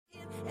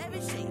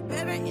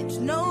giants.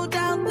 No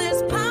doubt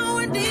there's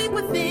power deep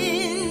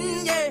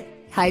within. Yeah.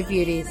 Hi,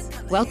 beauties.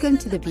 Welcome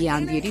to the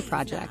Beyond Beauty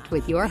Project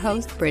with your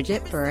host,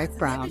 Bridget Burrick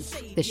Brown,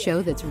 the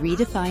show that's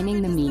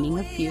redefining the meaning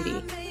of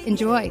beauty.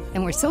 Enjoy,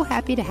 and we're so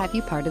happy to have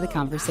you part of the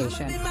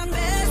conversation.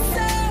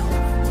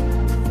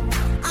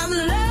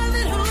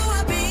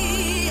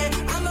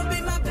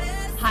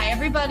 Hi,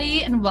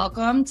 everybody, and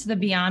welcome to the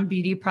Beyond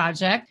Beauty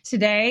Project.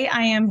 Today,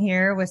 I am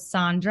here with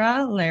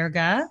Sandra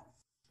Lerga.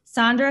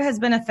 Sandra has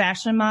been a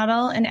fashion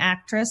model and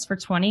actress for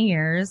 20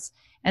 years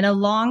and a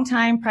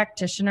longtime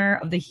practitioner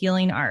of the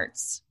healing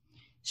arts.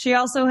 She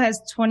also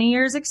has 20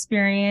 years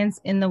experience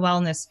in the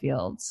wellness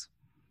fields.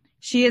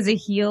 She is a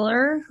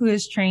healer who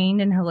is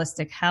trained in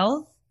holistic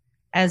health,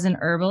 as an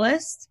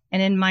herbalist,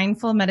 and in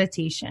mindful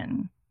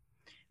meditation.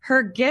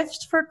 Her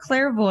gift for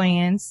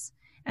clairvoyance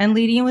and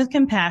leading with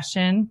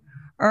compassion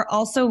are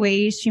also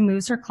ways she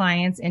moves her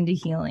clients into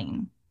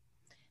healing.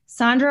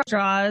 Sandra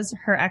draws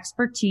her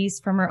expertise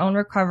from her own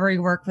recovery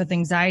work with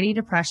anxiety,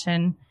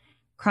 depression,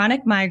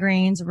 chronic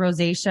migraines,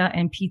 rosacea,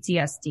 and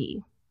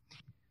PTSD.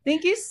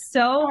 Thank you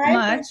so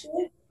much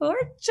for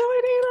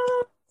joining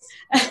us.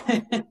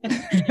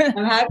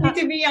 I'm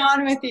happy to be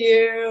on with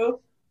you.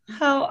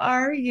 How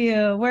are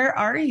you? Where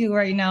are you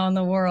right now in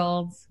the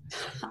world?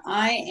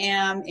 I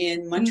am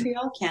in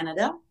Montreal,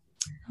 Canada.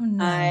 Oh,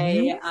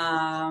 nice.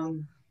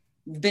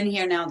 I've been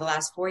here now the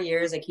last 4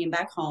 years. I came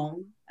back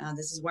home.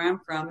 This is where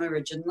I'm from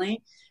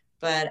originally,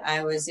 but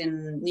I was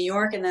in New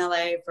York and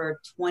LA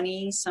for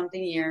 20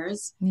 something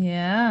years.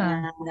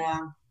 Yeah.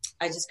 And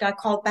I just got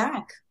called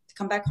back to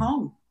come back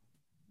home.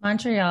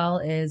 Montreal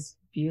is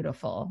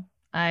beautiful.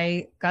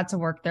 I got to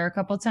work there a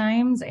couple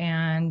times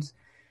and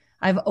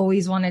I've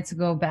always wanted to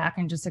go back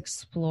and just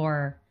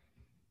explore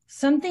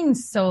something.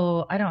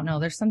 So I don't know.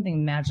 There's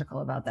something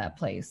magical about that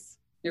place.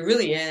 It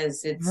really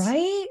is. It's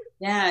right.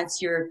 Yeah.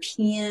 It's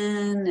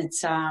European.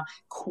 It's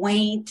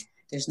quaint.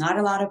 There's not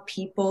a lot of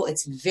people.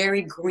 It's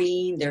very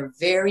green. They're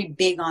very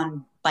big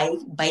on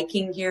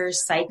biking here,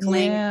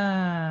 cycling.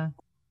 Yeah.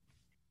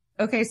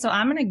 Okay. So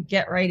I'm going to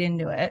get right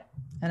into it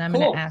and I'm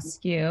going to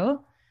ask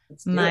you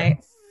my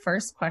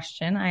first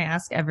question I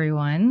ask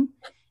everyone.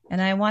 And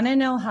I want to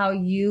know how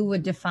you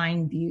would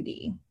define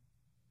beauty.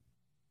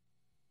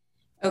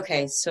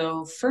 Okay,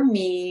 so for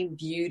me,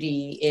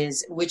 beauty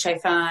is, which I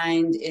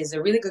find is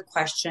a really good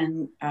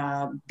question,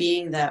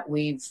 being that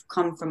we've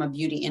come from a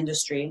beauty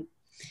industry.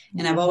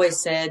 And I've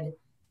always said,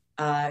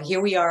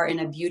 here we are in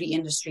a beauty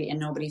industry and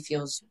nobody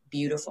feels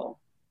beautiful.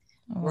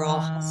 Wow. We're all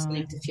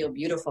hustling to feel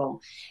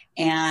beautiful.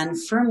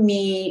 And for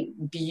me,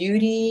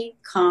 beauty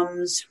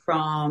comes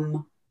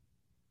from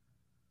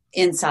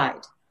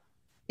inside.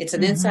 It's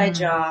an inside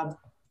job.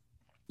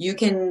 You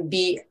can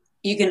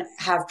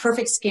have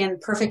perfect skin,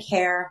 perfect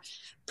hair,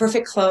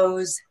 perfect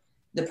clothes,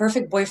 the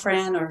perfect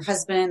boyfriend or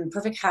husband,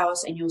 perfect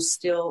house, and you'll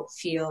still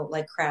feel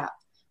like crap.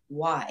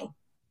 Why?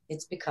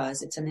 It's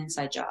because it's an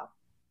inside job.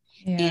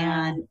 Yeah.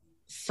 And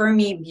for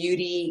me,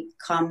 beauty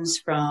comes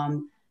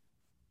from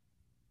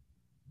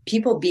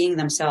people being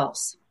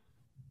themselves.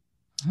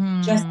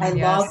 I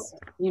love,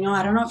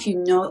 I don't know if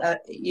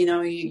you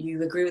know,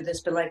 you agree with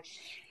this, but like,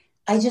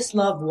 I just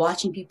love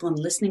watching people and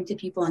listening to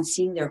people and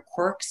seeing their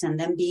quirks and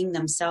them being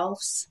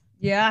themselves.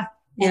 Yeah.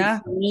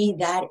 And for me,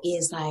 that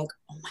is like,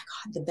 oh my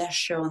God, the best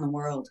show in the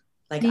world.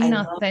 Like being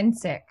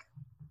authentic.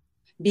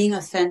 Being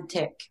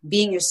authentic,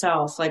 being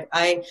yourself. Like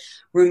I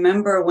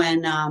remember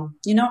when,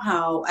 you know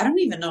how, I don't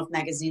even know if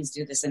magazines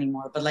do this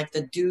anymore, but like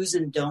the do's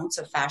and don'ts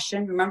of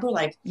fashion. Remember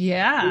like,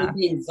 it would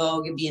be in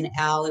Vogue, it'd be in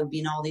Elle, it would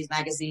be in all these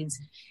magazines.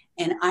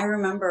 And I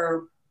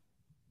remember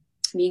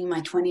being in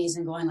my 20s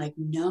and going like,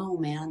 no,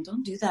 man,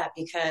 don't do that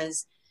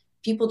because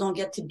people don't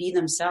get to be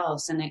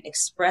themselves and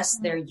express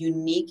their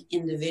unique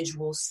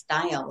individual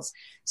styles.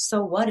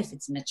 So what if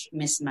it's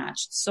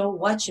mismatched? So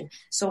what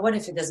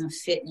if it doesn't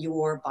fit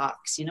your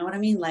box? You know what I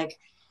mean? Like,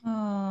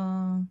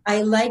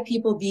 I like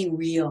people being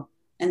real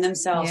and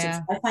themselves.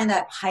 Yeah. I find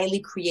that highly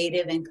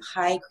creative, and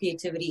high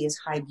creativity is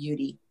high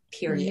beauty,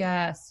 period.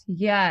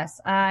 Yes.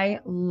 I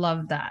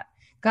love that.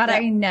 God, yeah.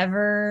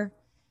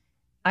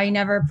 I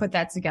never put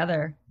that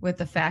together with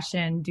the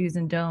fashion do's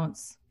and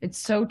don'ts. It's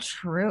so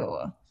true.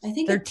 I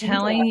think they're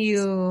telling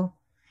you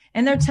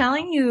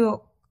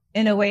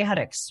in a way how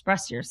to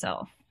express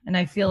yourself. And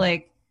I feel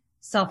like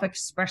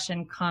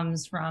self-expression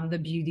comes from the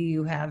beauty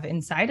you have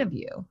inside of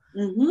you.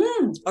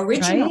 Mm-hmm.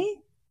 Original. Right?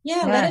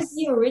 Yeah. Yes. Let it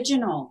be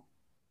original.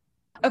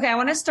 Okay. I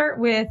want to start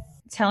with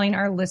telling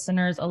our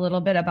listeners a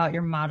little bit about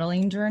your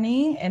modeling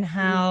journey and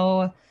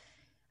how,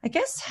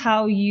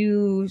 how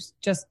you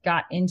just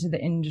got into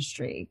the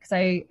industry. Cause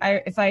I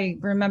if I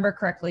remember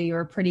correctly, you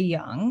were pretty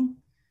young.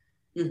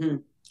 Mm-hmm.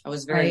 I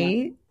was very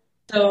young.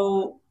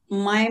 So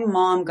my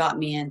mom got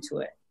me into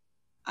it.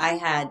 I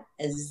had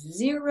a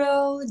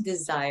zero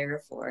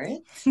desire for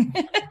it.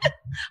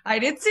 I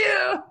did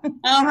too.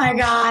 Oh my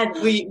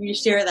God. We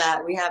share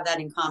that. We have that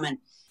in common.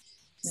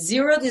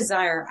 Zero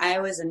desire. I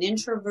was an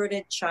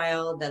introverted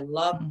child that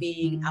loved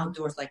being Mm-hmm.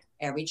 outdoors like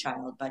every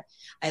child, but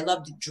I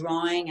loved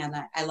drawing and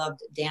I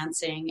loved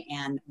dancing.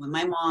 And when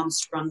my mom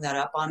sprung that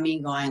up on me,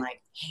 going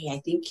like, hey, I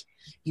think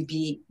you'd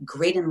be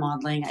great in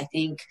modeling. I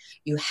think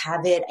you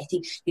have it. I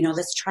think,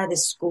 let's try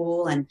this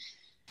school. And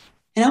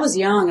I was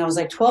young. I was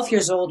like 12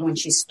 years old when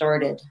she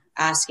started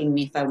asking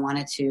me if I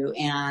wanted to.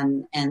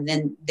 And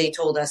then they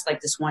told us,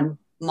 like, this one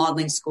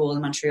modeling school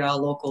in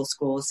Montreal, local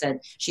school,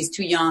 said she's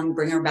too young,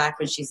 bring her back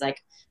when she's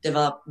like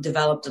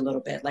developed a little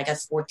bit, like at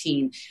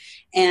 14.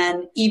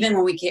 And even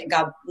when we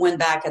went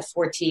back at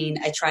 14,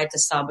 I tried to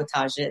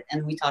sabotage it.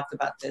 And we talked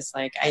about this.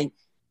 Like, I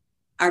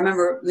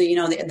remember,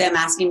 them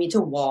asking me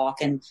to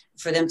walk and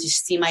for them to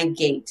see my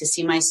gait, to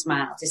see my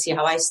smile, to see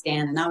how I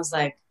stand. And I was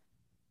like,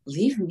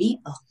 leave me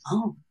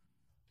alone.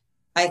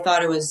 I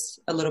thought it was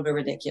a little bit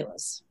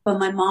ridiculous, but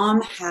my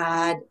mom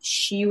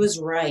she was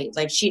right.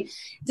 Like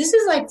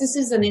this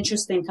is an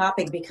interesting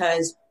topic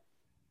because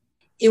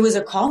it was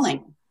a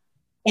calling,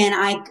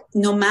 and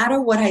no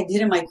matter what I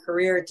did in my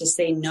career to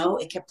say no,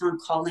 it kept on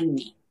calling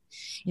me.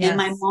 Yes. And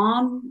my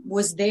mom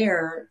was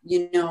there,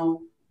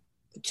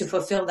 to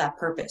fulfill that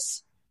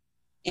purpose.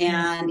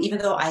 And even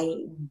though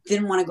I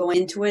didn't want to go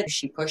into it,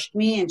 she pushed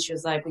me and she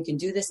was like, we can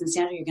do this. And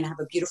Sandra, you're going to have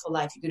a beautiful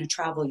life. You're going to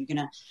travel. You're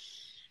going to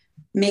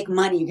make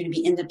money. You're going to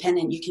be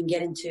independent. You can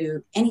get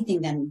into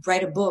anything, then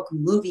write a book,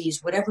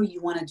 movies, whatever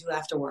you want to do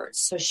afterwards.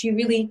 So she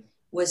really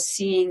was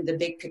seeing the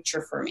big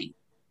picture for me.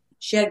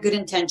 She had good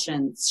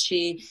intentions.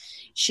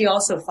 She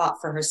also fought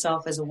for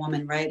herself as a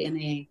woman, right?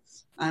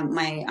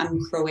 I'm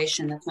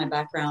Croatian. That's my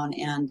background.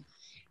 And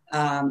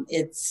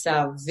it's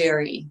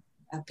very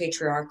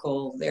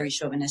patriarchal, very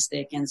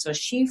chauvinistic. And so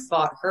she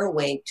fought her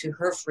way to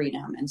her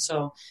freedom. And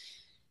so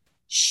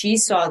she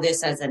saw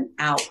this as an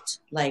out,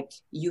 like,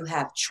 you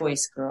have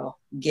choice, girl,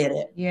 get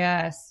it.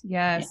 Yes.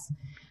 Yeah.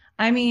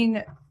 I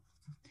mean,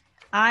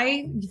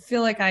 I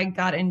feel like I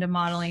got into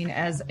modeling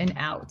as an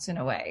out in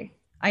a way.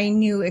 I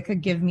knew it could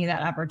give me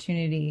that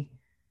opportunity.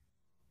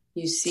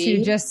 You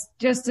see? To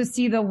just to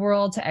see the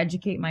world, to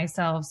educate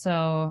myself.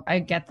 So I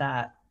get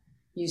that.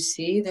 You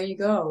see, there you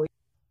go.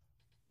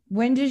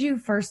 When did you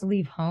first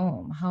leave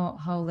home?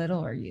 How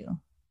little are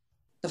you?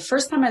 The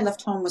first time I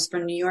left home was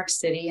for New York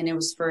City, and it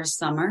was for a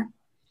summer.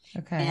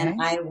 Okay. And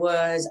I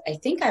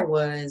think I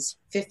was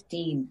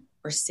 15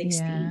 or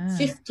 16. Yeah.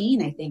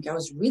 15, I think. I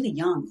was really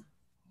young.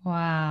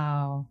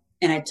 Wow.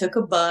 And I took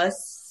a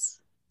bus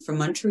from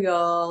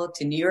Montreal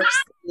to New York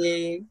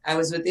City. I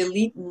was with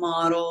elite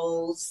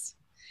models,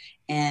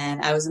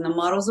 and I was in the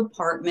model's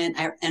apartment.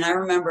 I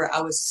remember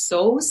I was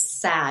so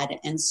sad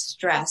and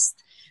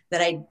stressed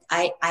that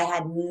I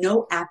had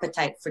no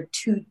appetite for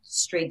 2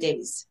 straight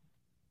days.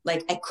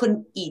 Like, I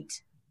couldn't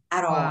eat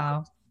at all.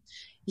 Wow.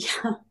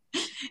 Yeah.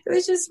 It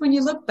was just, when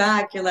you look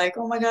back, you're like,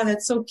 oh my God,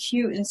 that's so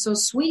cute and so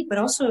sweet, but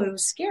also it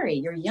was scary.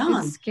 You're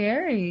young. It's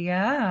scary.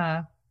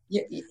 Yeah.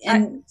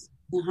 And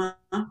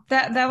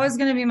that was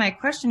going to be my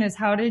question, is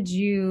how did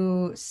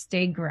you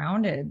stay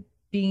grounded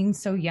being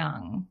so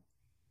young?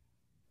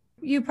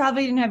 You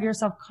probably didn't have your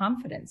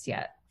self-confidence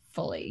yet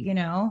fully,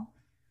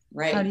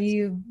 Right. How do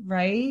you,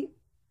 right?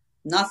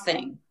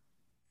 Nothing.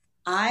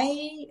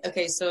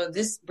 Okay, so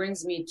this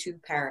brings me to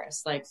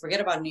Paris. Like,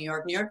 forget about New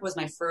York. New York was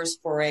my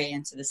first foray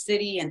into the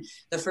city, and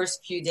the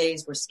first few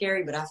days were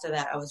scary, but after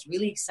that I was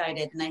really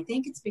excited. And I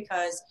think it's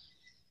because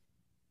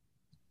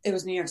it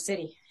was New York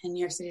City, and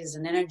New York City is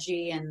an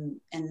energy, and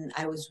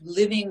I was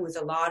living with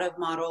a lot of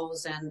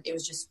models, and it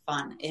was just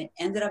fun. It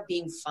ended up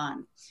being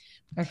fun.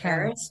 Okay.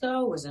 Paris,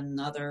 though, was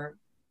another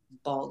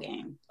ball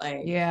game.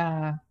 Like,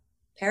 yeah,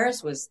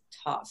 Paris was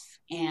tough,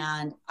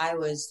 and I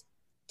was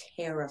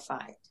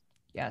terrified.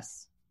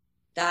 Yes.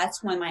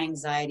 That's when my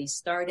anxiety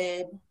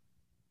started,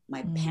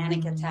 my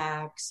panic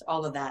attacks,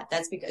 all of that.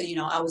 That's because,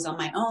 I was on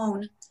my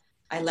own.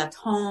 I left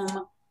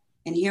home,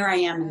 and here I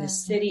am in the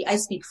city. I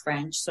speak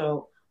French,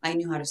 so I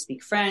knew how to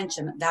speak French,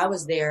 and that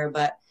was there.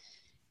 But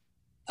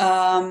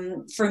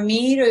for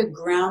me to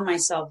ground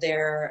myself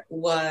there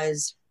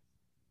was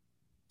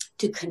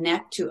to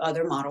connect to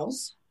other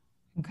models.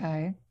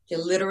 Okay. To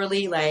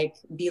literally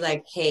be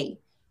like, hey,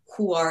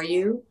 who are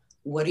you?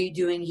 What are you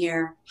doing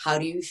here? How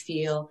do you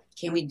feel?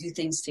 Can we do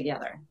things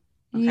together?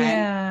 Okay?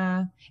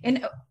 Yeah.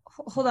 And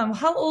hold on.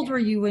 How old were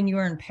you when you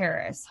were in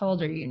Paris? How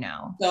old are you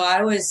now? So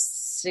I was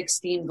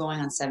 16 going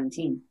on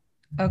 17.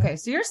 Okay.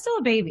 So you're still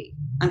a baby.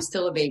 I'm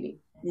still a baby.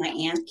 My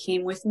aunt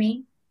came with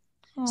me.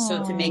 Aww.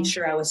 So to make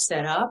sure I was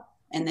set up,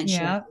 and then she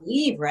had to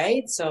leave,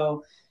 right?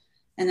 So,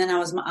 and then I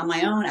was on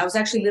my own. I was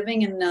actually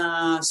living in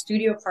a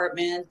studio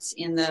apartment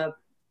in the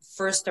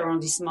first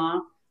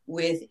arrondissement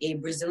with a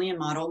Brazilian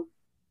model.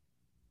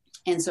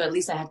 And so at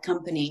least I had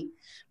company,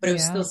 but it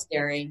was still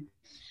scary.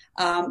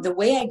 The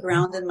way I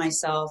grounded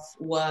myself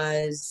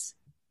was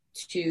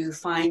to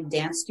find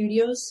dance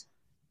studios.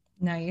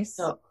 Nice.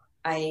 So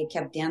I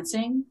kept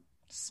dancing.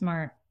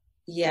 Smart.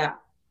 Yeah.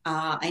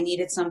 I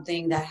needed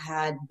something that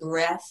had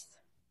breath,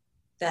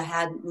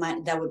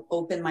 that would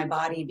open my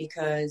body,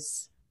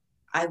 because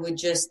I would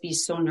just be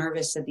so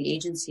nervous at the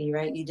agency,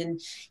 right? You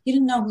didn't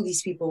know who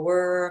these people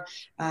were.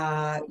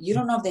 You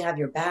don't know if they have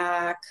your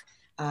back.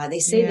 They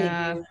say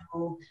they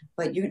do,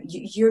 but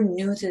you're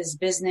new to this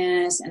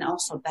business. And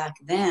also back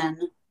then,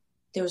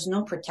 there was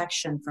no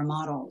protection for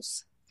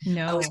models.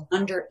 No. I was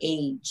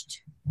underaged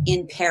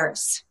in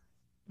Paris.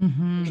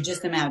 Mm-hmm. You could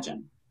just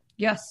imagine.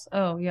 Yes.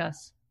 Oh,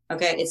 yes.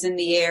 Okay. It's in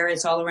the air.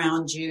 It's all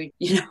around you,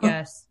 you know?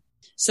 Yes.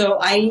 So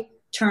I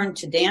turned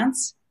to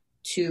dance,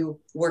 to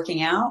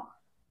working out,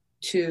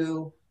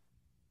 to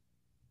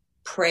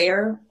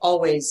prayer.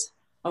 Always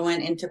I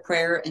went into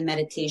prayer and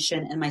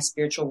meditation and my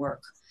spiritual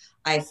work.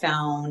 I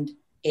found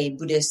a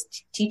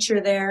Buddhist teacher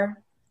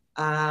there.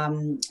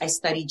 I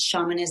studied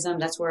shamanism.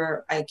 That's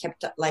where I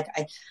kept,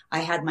 I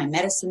had my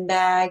medicine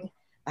bag.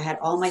 I had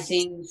all my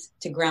things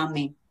to ground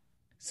me.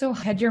 So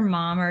had your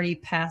mom already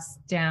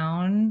passed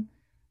down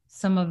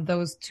some of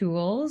those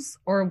tools,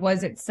 or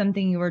was it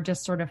something you were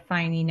just sort of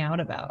finding out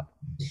about?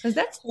 Because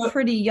that's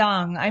pretty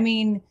young. I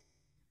mean,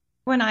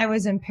 when I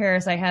was in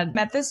Paris, I had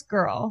met this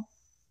girl.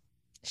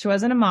 She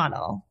wasn't a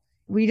model.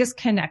 We just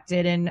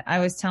connected, and I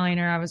was telling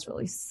her I was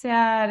really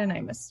sad and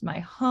I missed my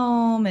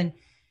home. And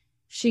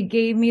she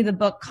gave me the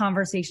book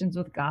Conversations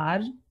with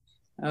God.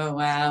 Oh,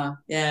 wow.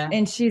 Yeah.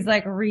 And she's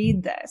like,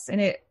 read this.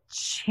 And it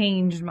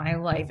changed my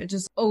life. It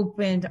just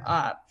opened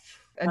up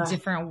a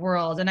different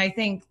world. And I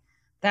think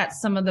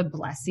that's some of the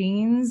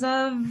blessings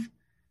of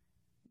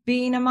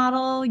being a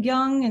model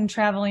young and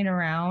traveling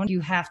around.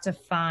 You have to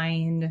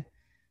find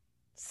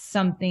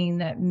something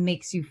that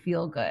makes you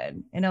feel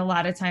good. And a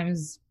lot of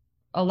times,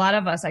 a lot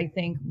of us, I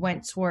think,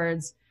 went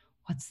towards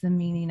what's the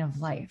meaning of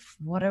life?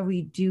 What are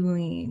we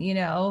doing? You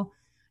know,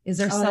 is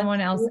there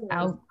someone else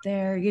out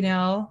there, you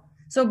know?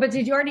 So, but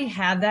did you already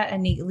have that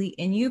innately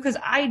in you? Because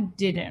I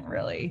didn't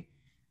really.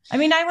 I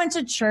mean, I went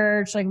to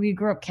church, like we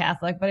grew up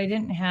Catholic, but I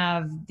didn't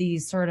have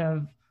these sort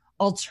of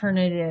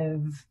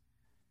alternative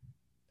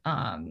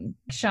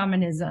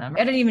shamanism. I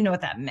didn't even know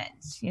what that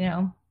meant, you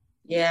know?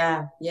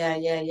 Yeah.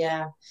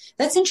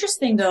 That's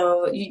interesting,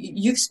 though.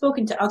 You've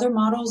spoken to other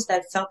models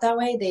that felt that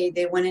way.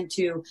 They went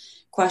into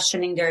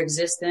questioning their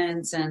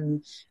existence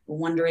and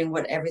wondering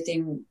what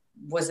everything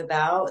was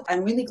about.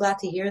 I'm really glad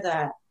to hear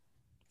that,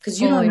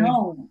 because you don't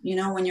know. You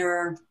know, when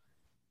you're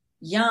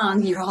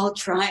young, you're all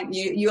trying.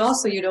 You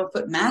don't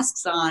put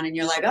masks on, and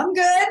you're like, I'm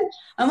good.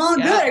 I'm all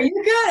good. Are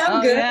you good?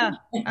 I'm good. Yeah,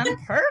 I'm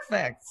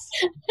perfect.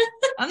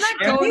 I'm not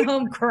going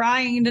home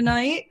crying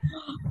tonight.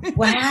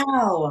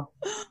 Wow.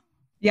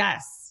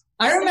 Yes.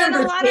 I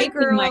remember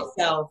taping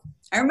myself.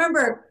 I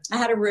remember I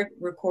had a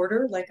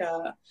recorder, like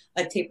a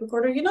tape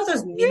recorder. You know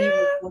those mini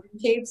recording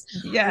tapes?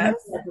 Yes.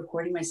 I was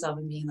recording myself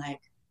and being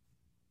like,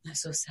 I'm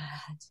so sad.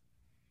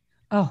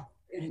 Oh.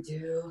 What am I going to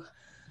do?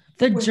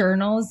 The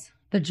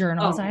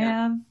journals I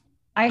have.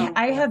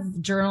 I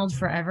have journaled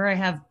forever. I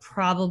have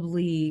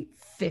probably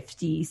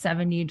 50,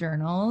 70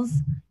 journals.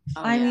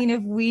 I mean,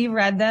 if we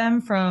read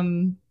them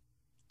from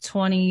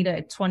 20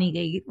 to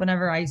 28,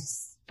 whenever I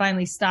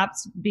finally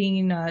stopped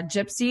being a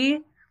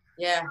gypsy.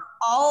 Yeah.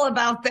 All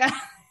about that.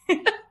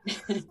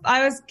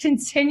 I was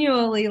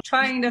continually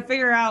trying to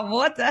figure out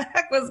what the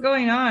heck was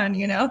going on,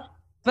 you know?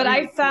 But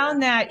I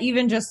found that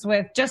even just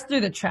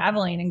through the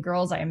traveling and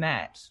girls I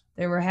met,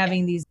 they were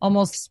having these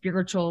almost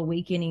spiritual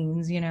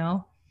awakenings, you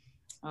know?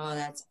 Oh,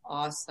 that's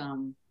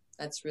awesome.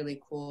 That's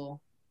really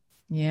cool.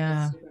 Yeah.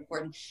 That's super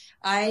important.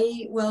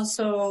 My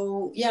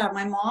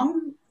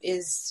mom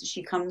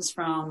she comes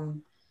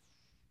from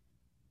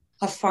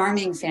a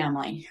farming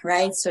family,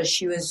 right? So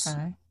she was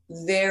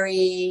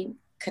very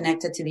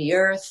connected to the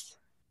earth,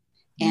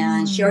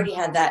 and she already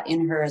had that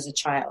in her as a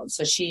child.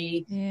 So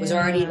she was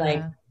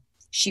already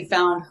she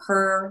found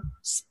her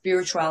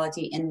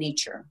spirituality in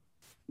nature.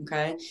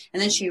 Okay.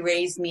 And then she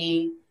raised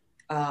me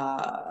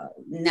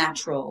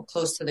natural,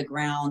 close to the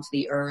ground, to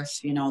the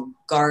earth, you know,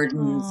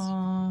 gardens,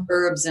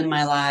 herbs in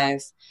my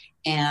life.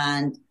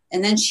 And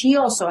then she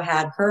also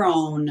had her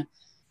own,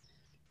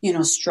 you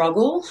know,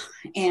 struggle,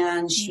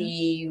 and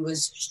she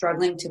was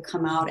struggling to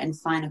come out and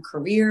find a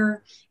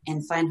career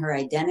and find her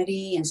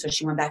identity. And so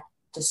she went back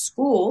to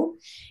school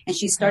and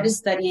she started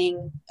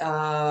studying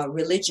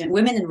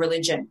women in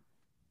religion.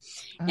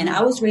 And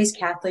I was raised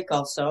Catholic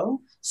also.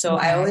 So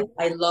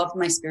I loved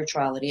my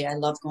spirituality. I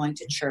loved going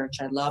to church.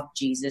 I loved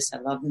Jesus. I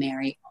loved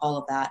Mary, all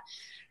of that.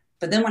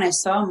 But then when I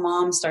saw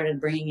Mom started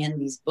bringing in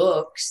these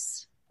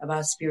books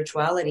about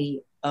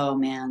spirituality, oh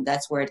man,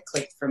 that's where it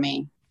clicked for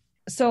me.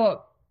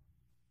 So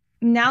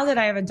now that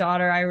I have a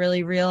daughter, I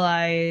really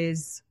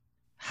realize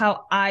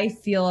how I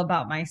feel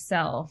about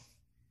myself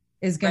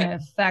is going to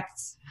affect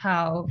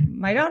how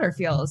my daughter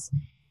feels.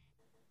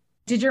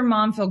 Did your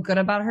mom feel good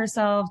about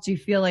herself? Do you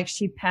feel like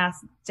she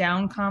passed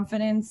down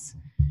confidence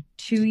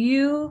to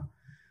you?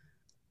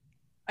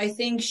 I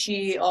think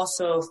she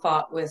also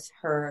fought with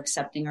her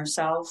accepting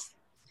herself.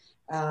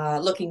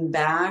 Looking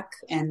back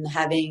and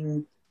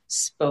having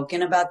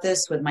spoken about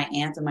this with my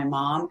aunt and my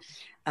mom,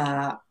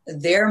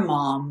 their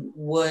mom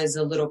was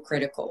a little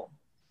critical.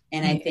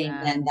 And I think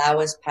then that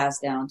was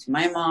passed down to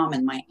my mom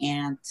and my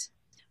aunt.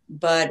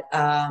 But,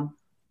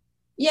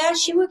 yeah,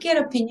 she would get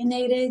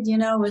opinionated,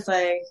 with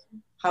like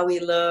how we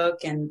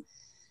look and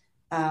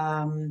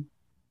um,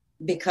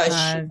 because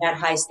she had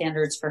high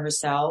standards for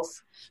herself.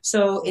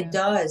 So it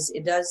does,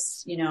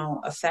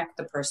 affect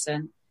the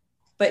person.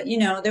 But,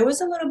 there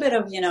was a little bit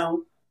of,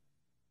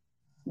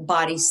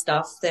 body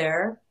stuff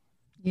there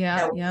Yeah.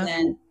 that Yeah.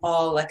 wasn't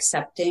all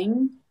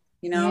accepting,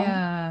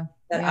 Yeah.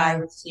 that I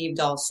received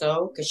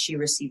also because she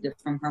received it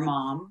from her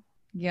mom.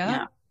 Yeah.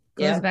 Yeah.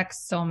 Goes Yep. back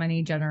so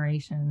many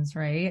generations,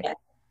 right? Yeah.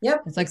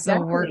 Yep. It's like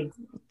Exactly.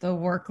 the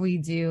work we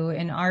do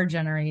in our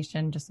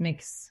generation just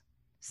makes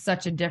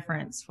such a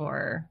difference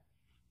for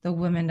the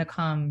women to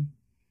come.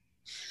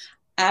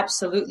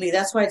 Absolutely.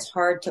 That's why it's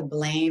hard to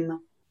blame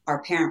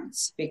our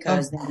parents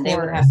because Of then they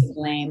would have course. to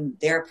blame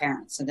their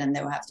parents and then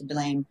they would have to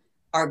blame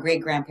our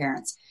great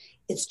grandparents.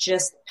 It's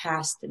just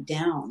passed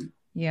down.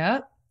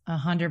 Yep.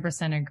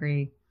 100%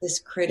 agree. This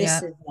Yep.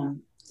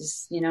 criticism,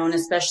 and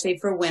especially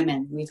for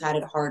women, we've had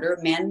it harder.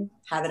 Men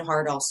have it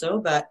hard also,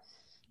 but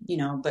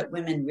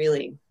women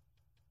really.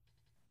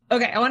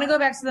 Okay. I want to go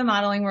back to the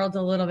modeling world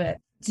a little bit.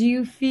 Do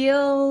you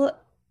feel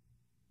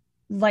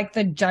like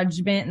the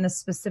judgment and the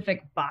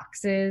specific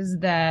boxes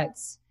that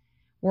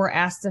we're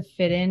asked to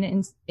fit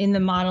in the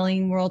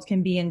modeling world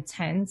can be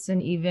intense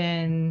and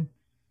even,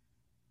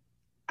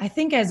 I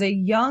think as a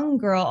young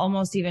girl,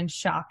 almost even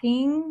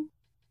shocking?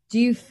 Do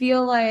you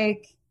feel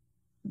like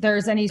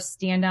there's any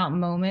standout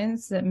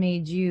moments that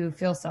made you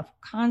feel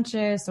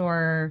self-conscious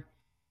or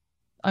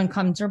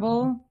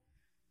uncomfortable?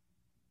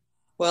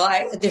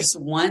 Well, there's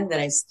one that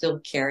I still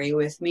carry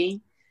with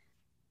me.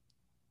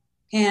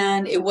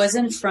 And it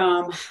wasn't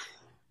from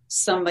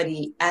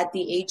somebody at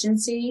the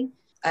agency.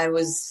 I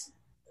was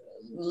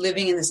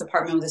living in this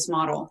apartment with this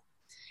model.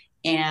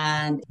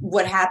 And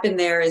what happened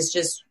there is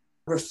just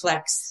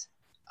reflects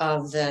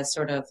of the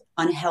sort of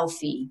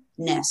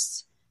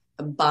unhealthiness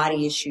of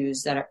body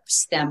issues that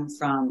stem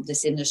from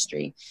this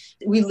industry.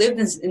 We lived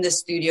in this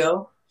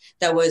studio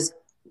that was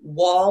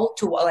wall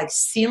to wall, like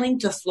ceiling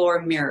to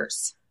floor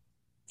mirrors.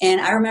 And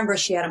I remember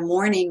she had a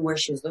morning where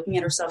she was looking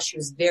at herself. She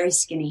was very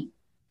skinny,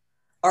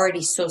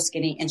 already so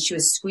skinny. And she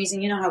was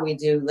squeezing, you know how we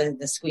do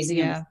the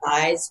squeezing of the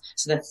thighs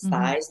so that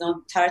thighs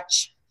don't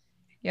touch.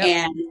 Yep.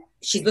 And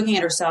she's looking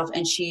at herself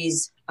and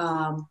she's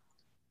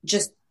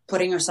just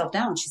putting herself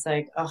down. She's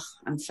like, oh,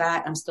 I'm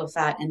fat. I'm still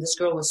fat. And this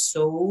girl was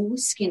so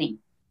skinny.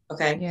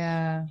 Okay.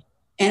 Yeah.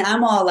 And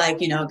I'm all like,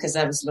 because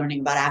I was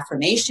learning about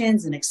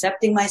affirmations and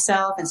accepting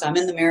myself. And so I'm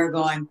in the mirror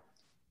going,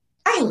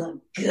 I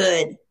look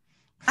good.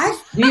 I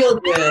feel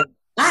good.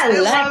 I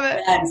like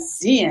what I'm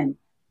seeing.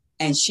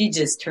 And she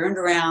just turned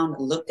around,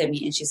 looked at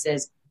me, and she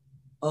says,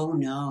 oh,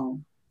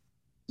 no,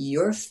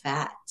 you're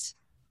fat.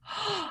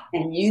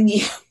 And you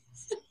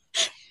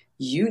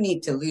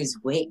need to lose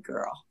weight,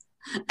 girl.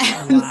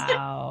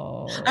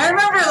 Wow. I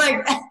remember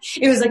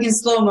it was like in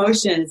slow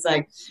motion. It's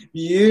like,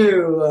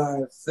 you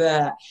are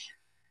fat.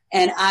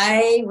 And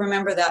I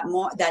remember that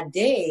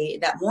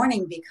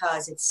morning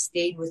because it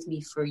stayed with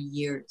me for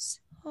years.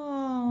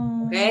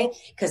 Oh. Okay.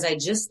 Because I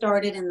just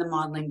started in the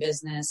modeling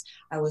business.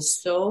 I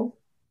was so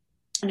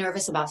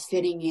nervous about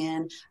fitting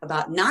in,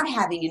 about not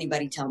having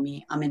anybody tell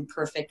me I'm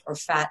imperfect or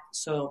fat.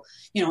 So,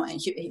 and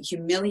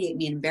humiliate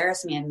me,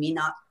 embarrass me, and me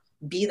not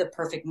be the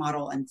perfect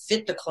model and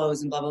fit the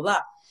clothes and blah, blah,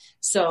 blah.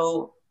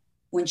 So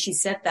when she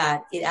said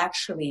that, it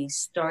actually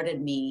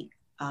started me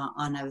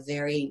on a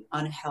very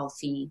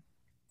unhealthy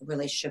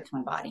relationship to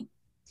my body.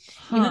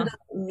 Even though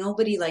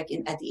nobody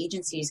at the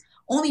agencies,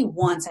 only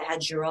once I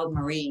had Gerald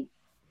Marie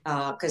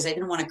because I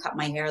didn't want to cut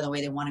my hair the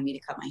way they wanted me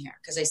to cut my hair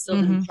because I still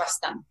didn't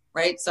trust them.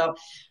 Right. So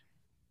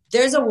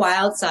there's a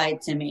wild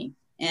side to me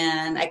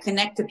and I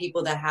connect to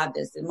people that have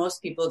this. And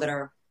most people that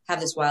have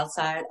this wild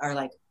side are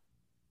like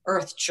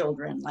earth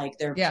children. Like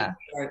they're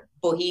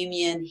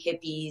bohemian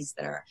hippies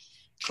that are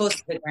close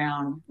to the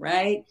ground.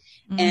 Right.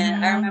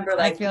 And I remember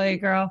I feel you,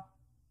 girl.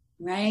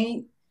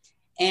 Right.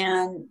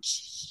 And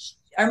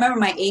I remember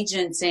my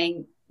agent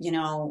saying,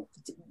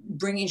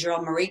 bringing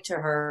Gerald Marie to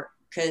her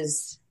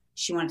because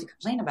she wanted to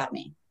complain about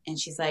me. And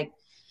she's like,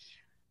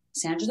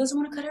 Sandra doesn't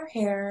want to cut her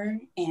hair.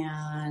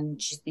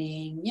 And she's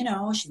being,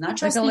 she's not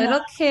trusting. Like a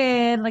little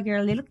kid, like you're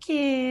a little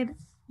kid.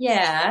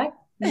 Yeah.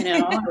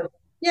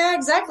 Yeah,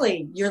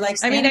 exactly. You're like,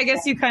 I mean, I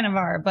guess you kind of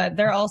are, but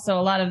they're also,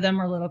 a lot of them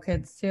are little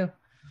kids too.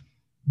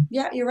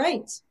 Yeah, you're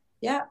right.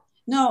 Yeah.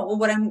 No,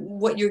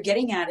 what you're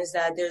getting at is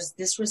that there's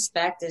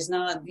disrespect. There's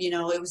not,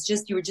 it was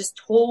just, you were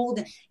just told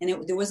and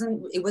it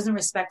wasn't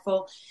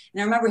respectful.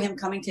 And I remember him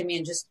coming to me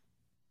and just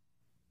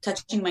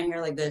touching my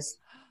hair like this.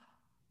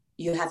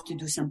 You have to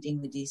do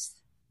something with this,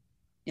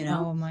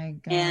 Oh my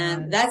God.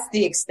 And that's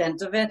the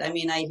extent of it. I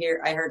mean, I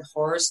heard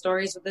horror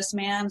stories with this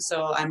man.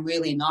 So I'm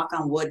really, knock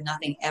on wood,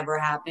 nothing ever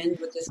happened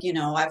with this.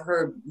 I've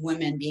heard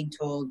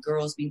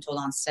girls being told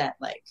on set,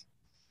 like,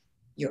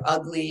 you're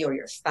ugly or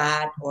you're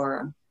fat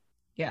or.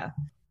 Yeah.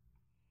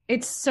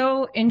 It's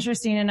so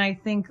interesting. And I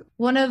think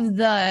one of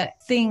the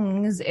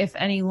things, if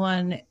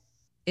anyone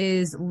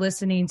is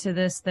listening to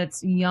this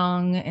that's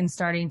young and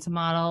starting to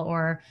model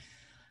or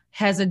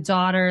has a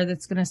daughter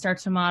that's going to start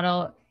to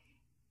model,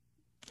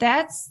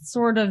 that's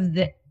sort of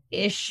the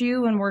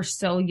issue when we're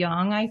so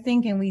young, I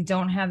think, and we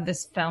don't have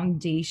this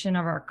foundation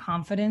of our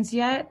confidence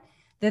yet,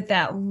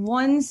 that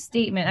one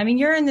statement, I mean,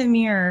 you're in the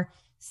mirror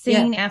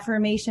saying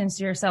affirmations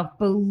to yourself,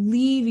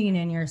 believing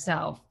in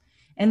yourself.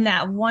 And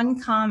that one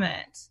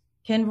comment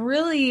can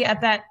really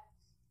at that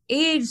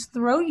age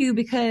throw you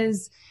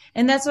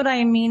and that's what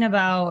I mean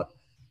about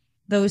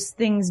those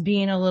things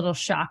being a little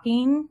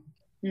shocking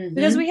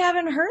because we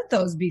haven't heard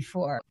those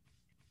before.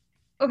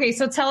 Okay,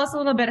 so tell us a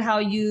little bit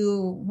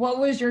what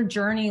was your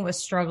journey with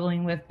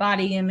struggling with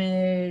body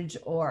image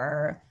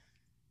or,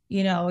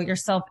 your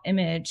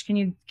self-image? Can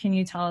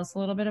you tell us a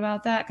little bit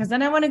about that? Because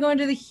then I want to go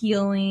into the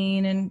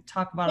healing and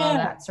talk about all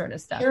that sort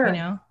of stuff, sure.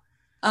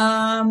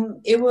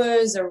 It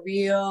was a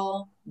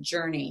real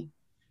journey.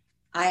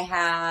 I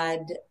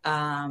had,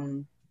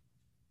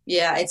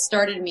 it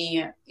started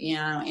me,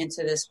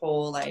 into this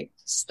whole like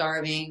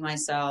starving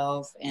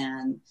myself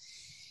and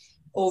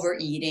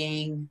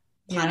overeating,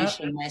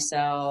 punishing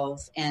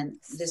myself, and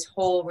this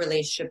whole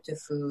relationship to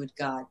food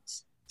got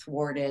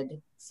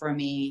thwarted for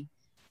me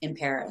in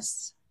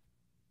Paris.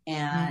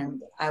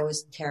 And I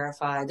was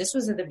terrified. This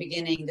was at the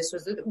beginning. This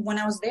was when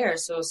I was there.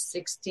 So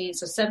 17,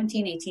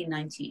 18,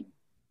 19.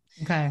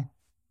 Okay.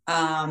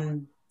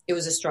 It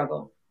was a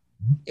struggle.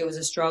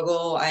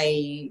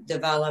 I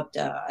developed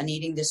an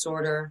eating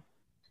disorder.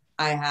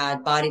 I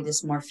had body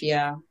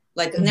dysmorphia.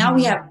 Like now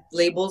we have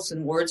labels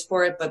and words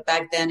for it, but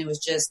back then it was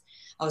just,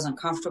 I was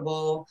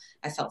uncomfortable.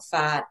 I felt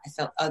fat. I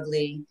felt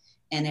ugly.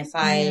 And if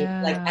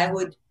I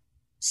would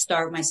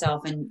starve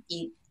myself and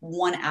eat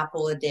one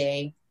apple a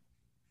day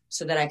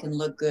so that I can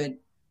look good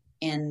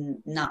and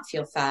not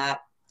feel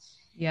fat.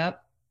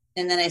 Yep.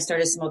 And then I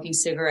started smoking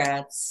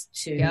cigarettes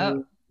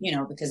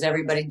because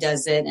everybody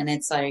does it. And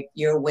it's like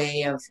your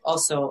way of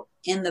also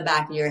in the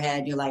back of your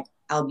head, you're like,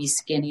 I'll be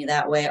skinny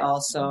that way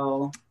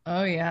also.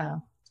 Oh yeah.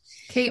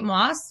 Kate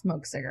Moss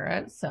smokes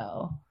cigarettes.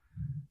 So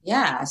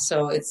yeah.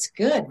 So it's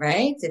good,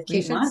 right? If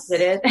Kate Moss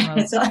did it,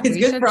 it's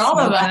good for all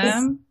of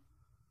us.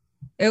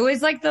 It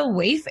was like the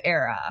waif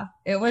era.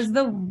 It was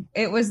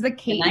the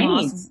Kate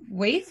Moss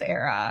waif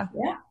era.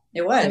 Yeah,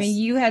 it was. I mean,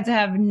 you had to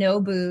have no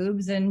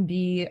boobs and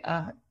be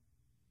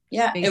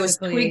it was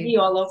creepy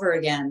all over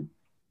again.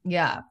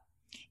 Yeah.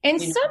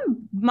 And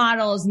some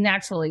models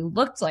naturally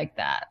looked like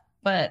that,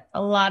 but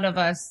a lot of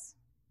us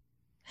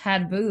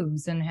had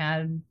boobs and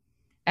had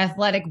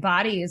athletic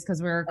bodies because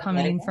we were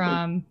coming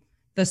from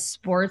the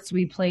sports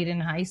we played in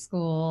high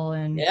school.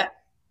 And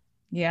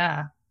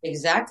yeah.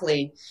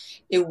 Exactly.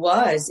 It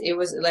was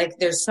like,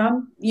 there's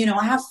some,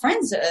 I have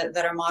friends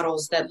that are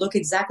models that look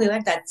exactly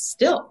like that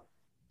still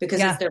because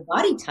it's their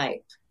body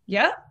type.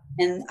 Yeah.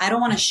 And I don't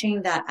want to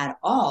shame that at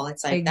all.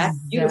 It's like, that's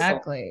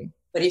beautiful.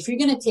 But if you're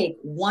going to take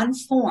one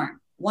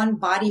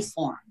body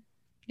form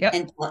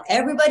and tell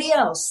everybody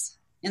else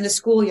in the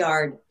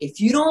schoolyard, if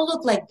you don't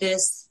look like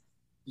this,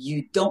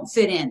 you don't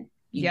fit in.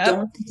 You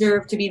don't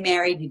deserve to be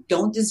married. You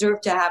don't deserve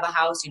to have a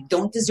house. You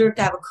don't deserve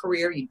to have a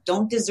career. You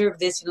don't deserve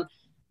this.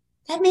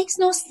 That makes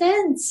no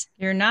sense.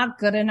 You're not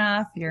good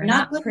enough. You're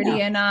not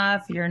pretty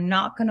enough. You're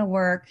not going to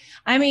work.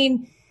 I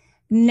mean,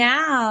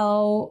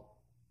 now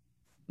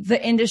the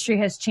industry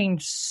has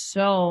changed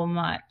so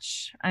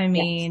much. I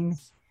mean,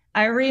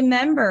 I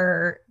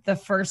remember the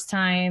first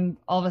time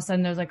all of a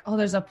sudden there's like, oh,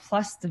 there's a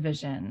plus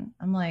division.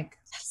 I'm like,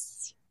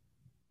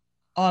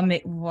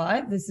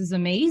 what? This is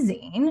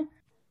amazing.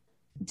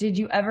 Did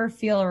you ever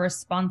feel a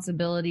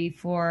responsibility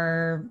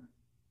for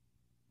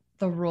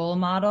the role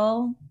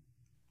model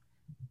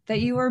that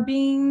you were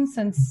being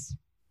since,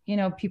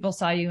 people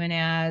saw you in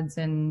ads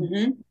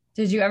and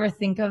did you ever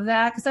think of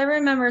that? Because I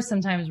remember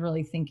sometimes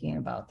really thinking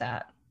about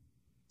that.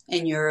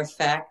 And your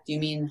effect, you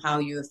mean how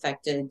you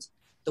affected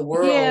the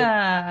world?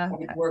 Yeah.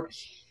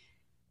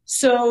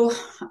 So,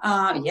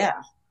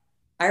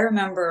 I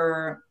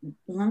remember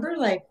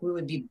like we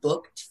would be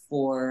booked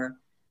for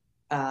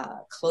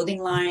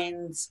clothing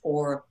lines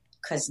or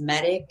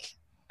cosmetic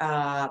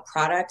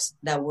products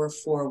that were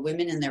for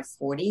women in their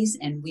 40s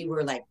and we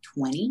were like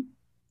 20.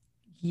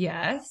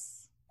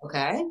 Yes.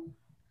 Okay.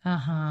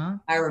 Uh-huh.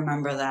 I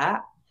remember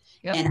that.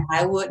 Yep. And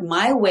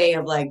my way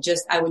of like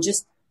I would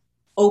just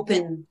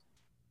open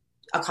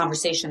a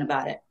conversation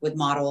about it with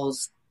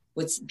models,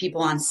 with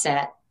people on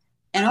set,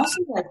 and also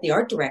like the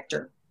art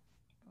director,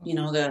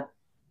 the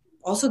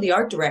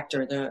art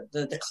director,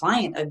 the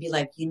client. I'd be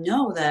like,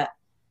 that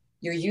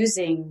you're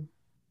using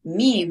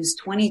me, who's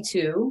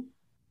 22,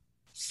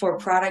 for a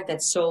product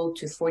that's sold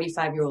to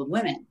 45-year-old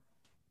women.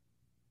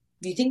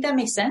 Do you think that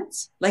makes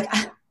sense? Like,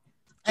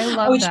 I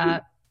love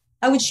that.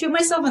 I would shoot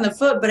myself in the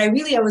foot, but I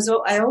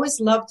always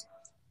loved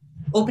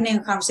opening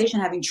a conversation,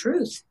 having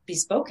truth be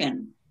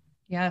spoken.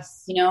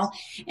 Yes.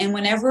 And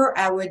whenever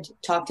I would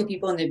talk to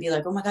people and they'd be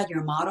like, oh my God,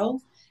 you're a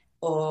model,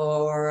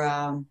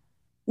 or,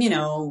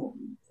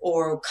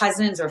 or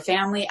cousins or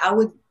family, I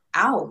would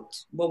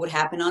out what would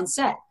happen on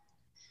set.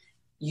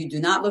 You do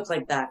not look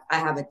like that. I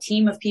have a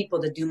team of people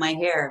that do my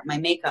hair, my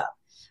makeup.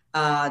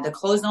 The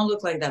clothes don't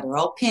look like that. They're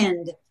all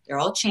pinned. They're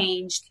all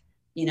changed.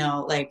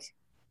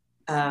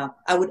 I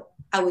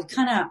would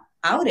kind of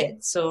out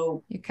it.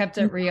 So you kept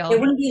it real. They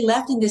wouldn't be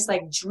left in this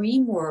like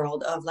dream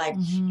world of like,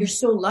 Mm-hmm. you're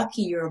so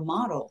lucky you're a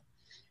model.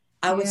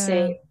 I would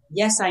say,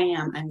 yes, I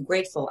am. I'm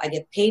grateful. I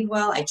get paid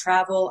well. I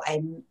travel.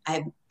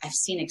 I've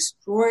seen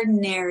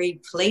extraordinary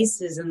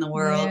places in the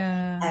world.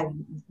 Yeah. I've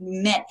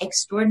met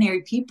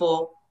extraordinary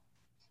people,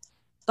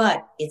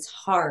 but it's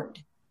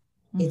hard.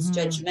 It's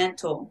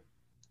judgmental.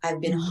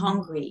 I've been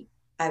hungry.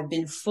 I've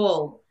been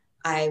full.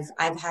 I've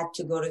had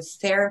to go to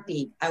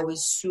therapy. I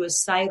was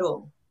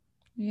suicidal.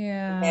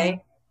 Yeah.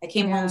 Okay. I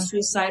came home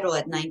suicidal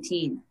at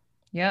 19.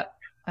 Yep.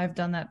 I've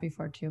done that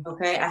before too.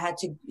 Okay. I had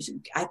to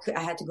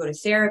go to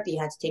therapy.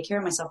 I had to take care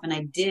of myself. And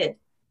I did,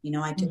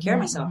 I took care of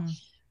myself.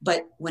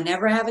 But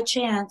whenever I have a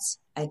chance,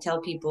 I tell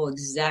people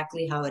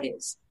exactly how it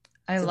is.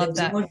 I love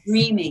that. No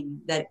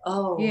dreaming that,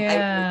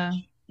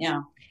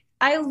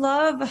 I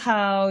love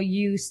how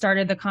you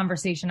started the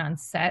conversation on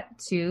set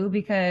too,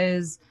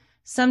 because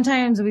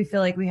sometimes we feel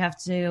like we have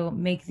to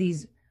make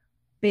these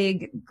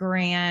big,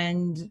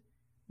 grand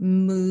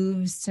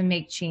moves to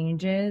make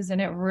changes. And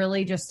it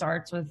really just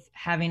starts with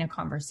having a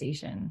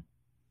conversation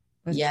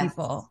with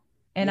people.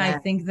 And I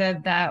think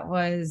that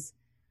was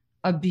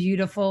a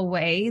beautiful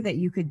way that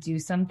you could do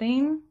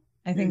something.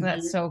 I think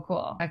that's so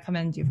cool. I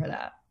commend you for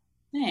that.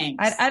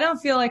 Thanks. I don't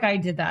feel like I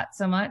did that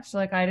so much.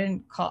 Like I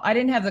didn't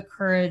have the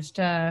courage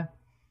to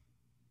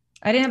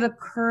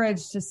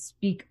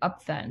speak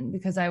up then,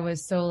 because I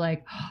was so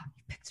like, oh,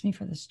 you picked me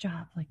for this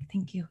job. Like,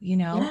 thank you,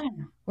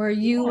 where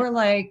you were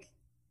like,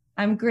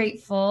 I'm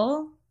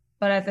grateful,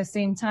 but at the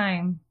same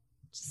time,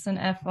 just an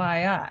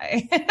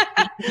FYI,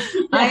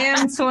 I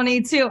am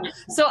 22.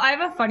 So I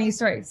have a funny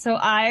story. So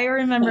I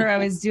remember I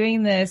was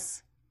doing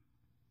this,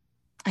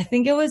 I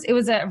think it was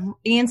an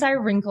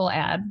anti-wrinkle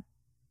ad.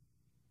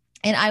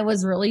 And I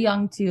was really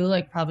young too,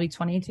 like probably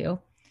 22. Okay.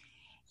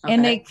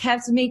 And they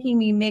kept making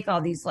me make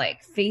all these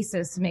like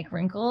faces to make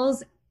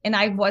wrinkles. And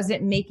I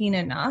wasn't making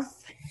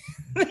enough.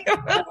 They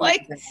were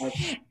like,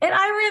 and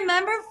I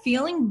remember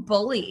feeling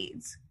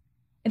bullied.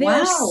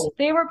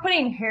 They were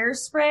putting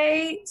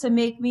hairspray to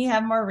make me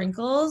have more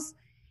wrinkles.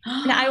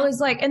 And I was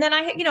like, and then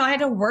I had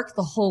to work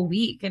the whole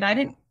week,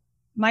 and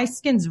my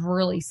skin's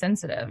really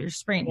sensitive. You're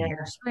spraying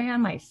hairspray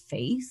on my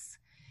face.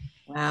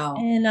 Wow.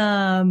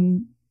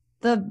 And,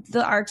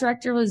 the art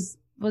director was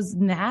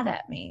mad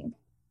at me.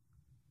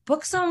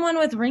 Book someone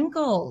with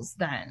wrinkles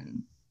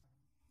then.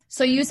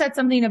 So you said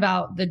something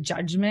about the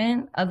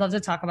judgment. I'd love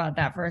to talk about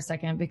that for a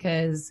second,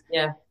 because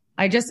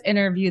I just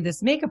interviewed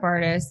this makeup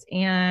artist,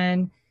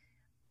 and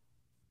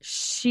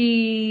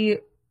she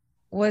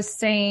was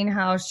saying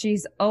how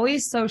she's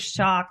always so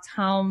shocked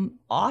how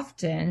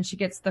often she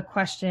gets the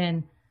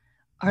question,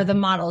 are the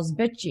models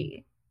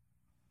bitchy?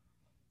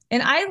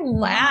 And I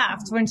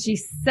laughed when she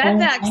said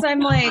that, because I'm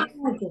like,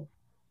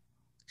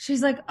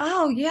 she's like,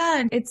 oh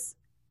yeah,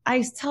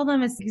 I tell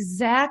them it's the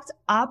exact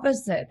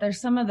opposite. They're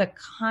some of the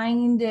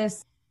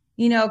kindest,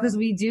 because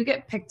we do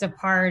get picked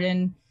apart.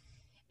 And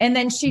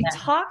then she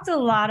talked a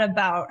lot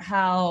about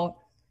how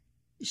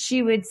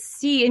she would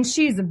see, and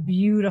she's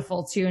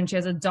beautiful too, and she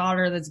has a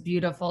daughter that's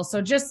beautiful.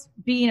 So just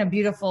being a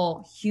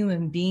beautiful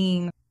human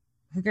being,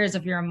 who cares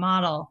if you're a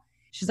model?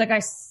 She's like, I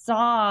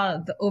saw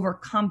the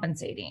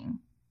overcompensating.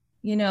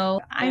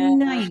 I'm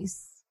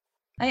nice.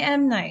 I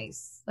am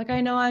nice. Like,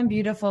 I know I'm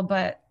beautiful,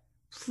 but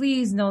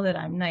please know that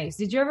I'm nice.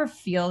 Did you ever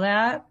feel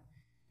that?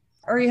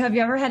 Or have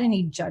you ever had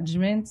any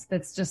judgments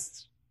that's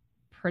just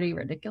pretty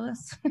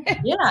ridiculous?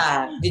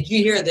 Yeah. Did you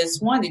hear this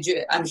one?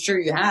 I'm sure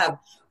you have.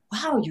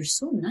 Wow, you're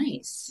so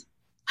nice.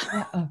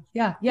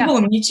 Yeah. People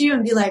will meet you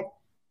and be like,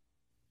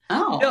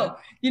 oh. No,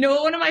 you know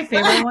what one of my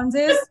favorite ones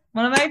is?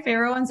 One of my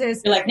favorite ones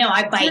is. You're like, no,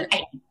 I bite.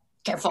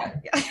 Careful.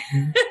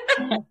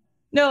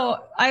 No,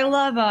 I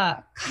love,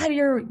 God,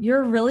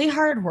 you're really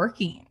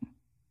hardworking.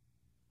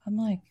 I'm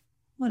like,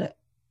 what?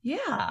 Yeah,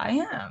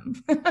 I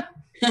am.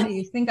 Do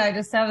you think I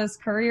just have this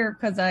career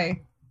because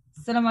I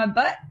sit on my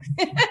butt?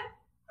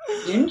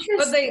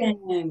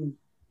 Interesting.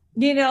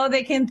 But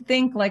they can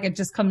think like it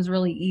just comes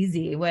really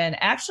easy, when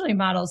actually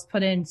models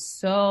put in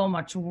so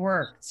much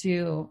work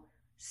to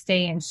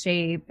stay in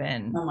shape.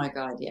 And oh my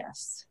God,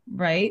 yes.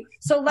 Right.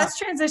 So let's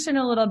transition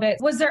a little bit.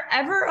 Was there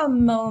ever a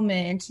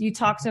moment you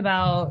talked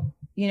about,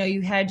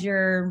 you had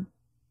your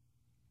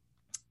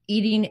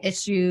eating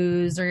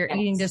issues or your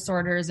eating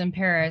disorders in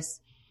Paris?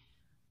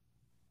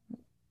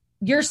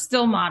 You're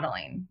still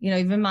modeling,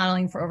 you've been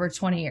modeling for over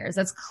 20 years.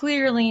 That's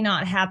clearly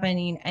not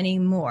happening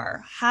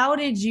anymore. How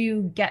did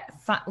you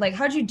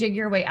how'd you dig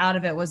your way out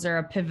of it? Was there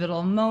a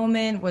pivotal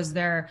moment? Was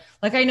there,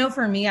 I know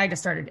for me, I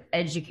just started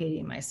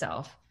educating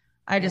myself.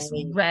 I just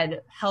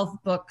read health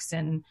books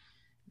and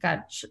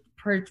got,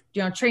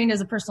 trained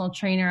as a personal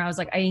trainer. I was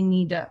like, I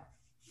need to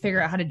figure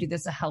out how to do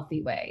this a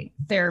healthy way.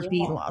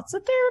 Therapy, lots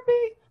of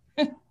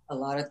therapy. A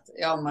lot of,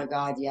 oh my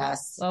God,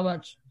 yes. So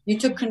much. You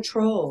took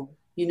control.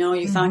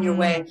 You found your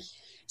way.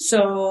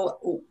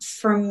 So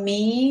for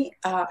me,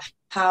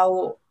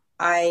 how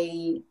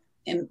I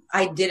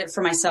did it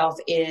for myself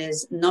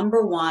is,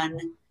 number one,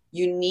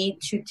 you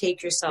need to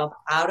take yourself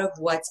out of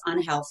what's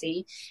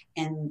unhealthy.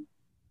 And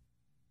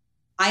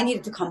I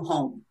needed to come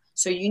home.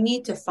 So you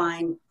need to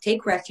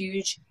take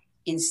refuge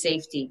in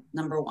safety,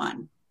 number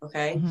one.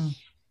 Okay. Mm-hmm.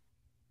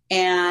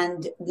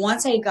 And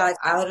once I got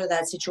out of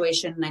that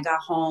situation and I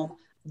got home,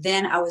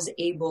 then I was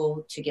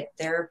able to get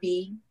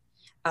therapy.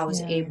 I was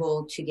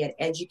able to get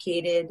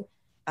educated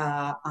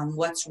on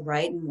what's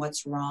right and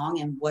what's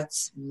wrong and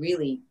what's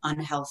really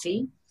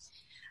unhealthy.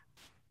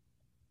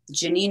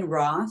 Janine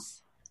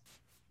Roth,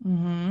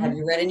 have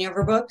you read any of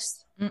her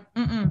books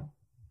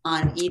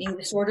on eating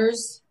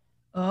disorders?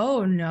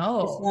 Oh,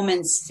 no. This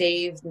woman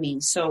saved me.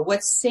 So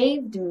what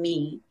saved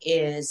me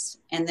is,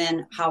 and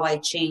then how I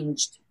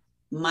changed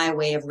my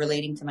way of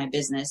relating to my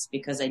business,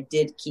 because I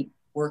did keep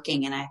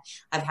working and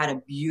I've had a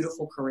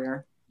beautiful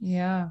career.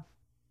 Yeah.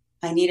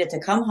 I needed to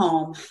come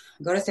home,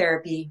 go to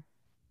therapy,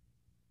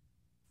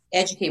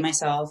 educate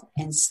myself,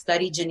 and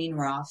study Janine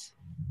Roth.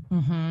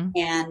 Mm-hmm.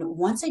 And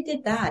once I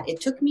did that, it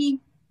took me,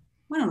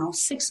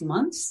 6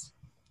 months.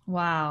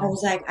 Wow. I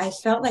was like, I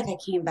felt like I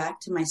came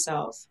back to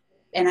myself.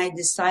 And I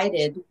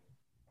decided,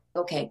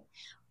 okay,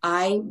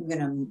 I'm going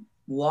to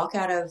walk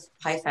out of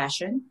high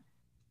fashion.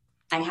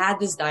 I had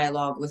this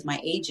dialogue with my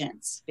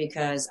agents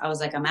because I was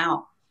like, I'm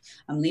out.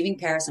 I'm leaving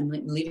Paris. I'm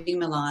leaving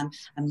Milan.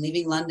 I'm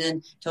leaving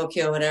London,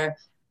 Tokyo, whatever.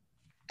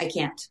 I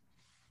can't.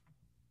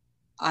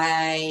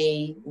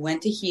 I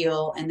went to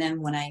heal. And then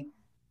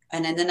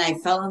then I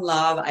fell in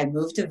love. I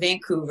moved to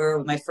Vancouver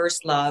with my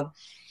first love.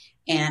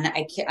 And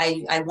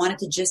I wanted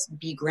to just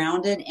be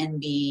grounded and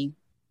be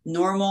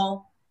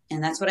normal.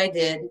 And that's what I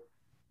did.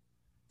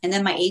 And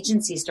then my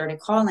agency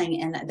started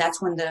calling, and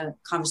that's when the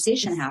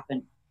conversation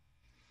happened.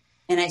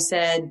 And I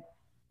said,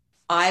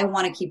 I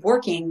want to keep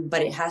working,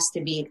 but it has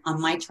to be on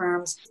my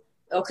terms.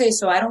 Okay,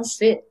 so I don't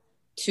fit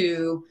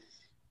to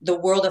the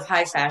world of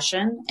high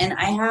fashion. And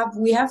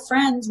we have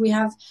friends, we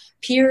have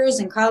peers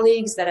and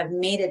colleagues that have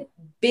made it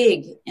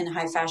big in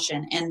high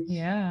fashion. And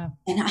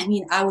I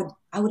mean, I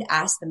would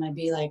ask them, I'd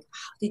be like,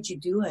 how did you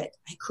do it?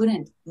 I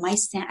couldn't.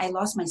 I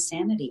lost my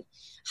sanity.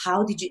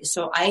 How did you?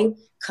 So I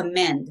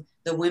commend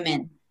the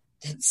women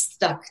that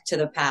stuck to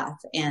the path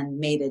and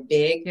made it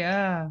big.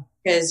 Yeah.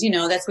 Because,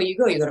 that's where you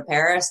go. You go to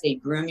Paris, they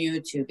groom you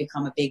to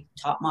become a big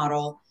top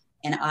model.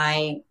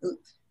 And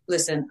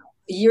listen,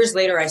 years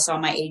later, I saw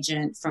my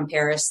agent from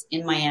Paris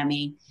in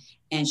Miami,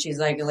 and she's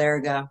like,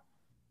 Lerga,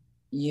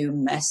 you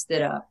messed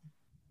it up.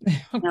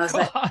 And I was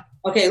like,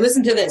 okay,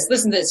 listen to this.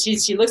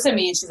 She looks at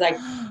me and she's like,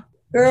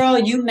 girl,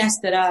 you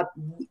messed it up.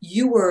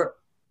 You were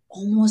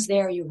almost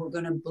there. You were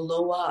going to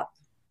blow up.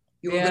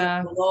 You were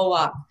going to blow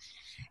up.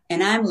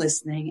 And I'm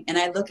listening, and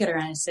I look at her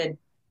and I said,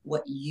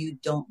 what you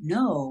don't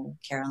know,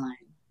 Caroline,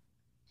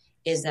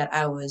 is that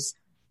I was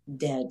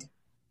dead.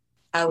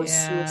 I was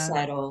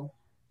suicidal.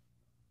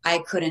 I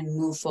couldn't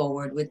move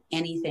forward with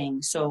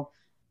anything. So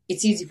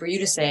it's easy for you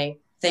to say,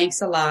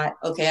 thanks a lot.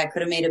 Okay, I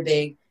could have made it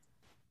big,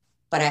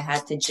 but I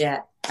had to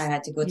jet. I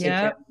had to go take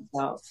care of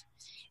myself.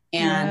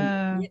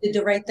 And you did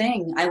the right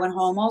thing. I went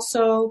home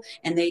also,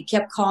 and they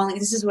kept calling.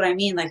 This is what I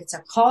mean. Like, it's a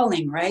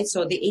calling, right?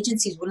 So the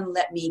agencies wouldn't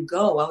let me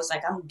go. I was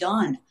like, I'm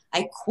done.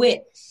 I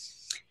quit.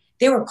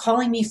 They were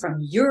calling me from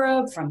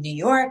Europe, from New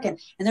York. And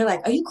they're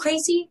like, are you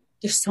crazy?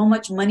 There's so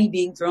much money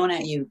being thrown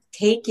at you.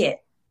 Take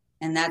it.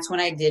 And that's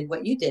when I did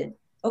what you did.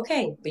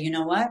 Okay. But you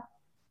know what?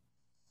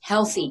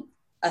 Healthy,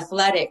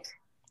 athletic,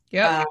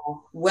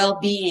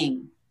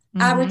 well-being,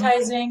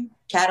 advertising,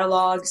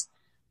 catalogs.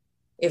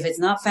 If it's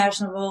not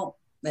fashionable,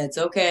 that's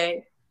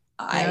okay.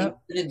 I'm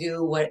going to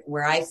do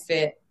where I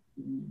fit,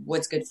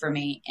 what's good for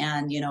me.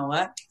 And you know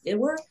what? It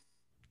worked.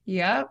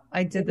 Yep.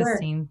 I did the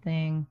same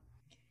thing.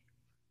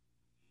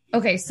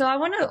 Okay. So I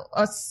want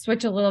to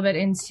switch a little bit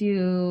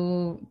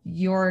into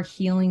your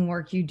healing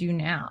work you do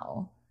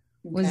now.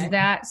 Okay. Was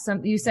that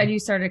something you said you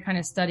started kind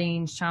of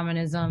studying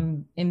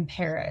shamanism in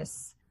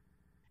Paris?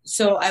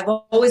 So I've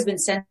always been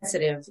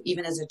sensitive,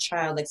 even as a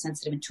child, like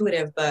sensitive,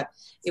 intuitive, but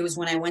it was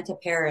when I went to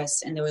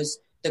Paris and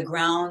the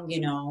ground,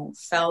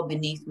 fell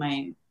beneath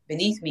me,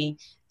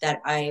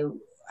 that I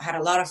had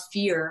a lot of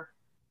fear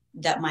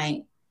that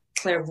my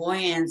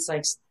clairvoyance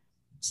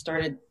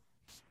started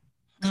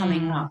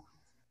coming up.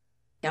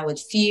 I would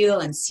feel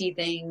and see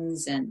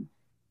things, and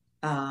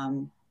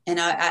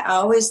I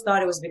always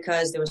thought it was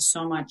because there was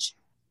so much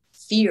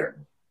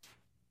fear.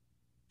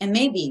 And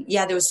maybe,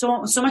 there was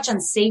so much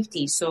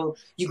unsafety. So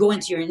you go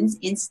into your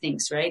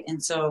instincts, right?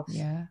 And so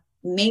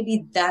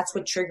maybe that's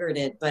what triggered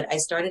it. But I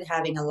started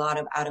having a lot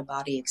of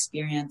out-of-body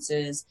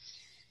experiences,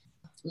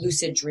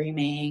 lucid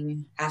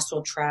dreaming,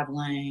 astral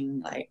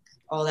traveling, like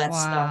all that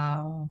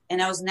stuff.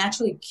 And I was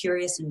naturally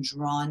curious and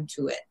drawn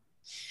to it.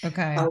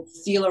 Okay. I would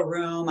feel a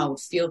room. I would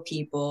feel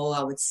people.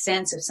 I would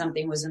sense if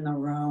something was in the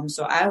room.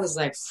 So I was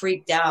like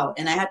freaked out,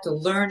 and I had to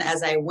learn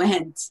as I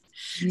went.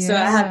 Yeah. So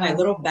I had my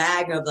little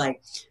bag of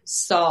like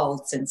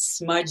salts and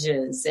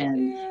smudges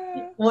and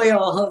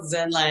oils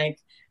and like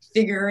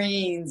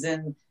figurines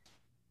and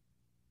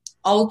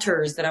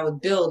altars that I would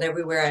build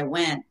everywhere I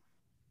went.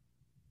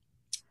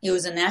 It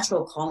was a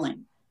natural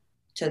calling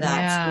to that.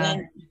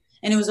 Yeah.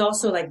 And it was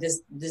also like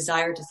this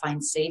desire to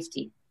find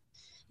safety.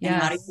 And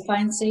how do you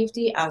find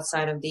safety?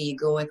 Outside of the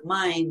egoic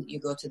mind, you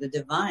go to the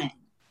divine.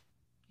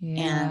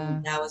 Yeah.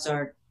 And that was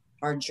our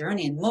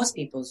journey, and most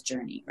people's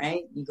journey,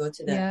 right? You go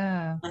to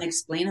the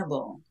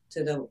unexplainable,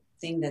 to the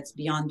thing that's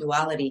beyond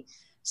duality.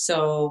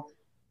 So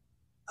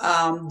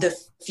the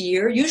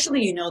fear,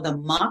 usually, the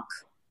muck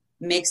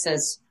makes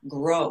us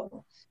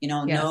grow,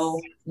 no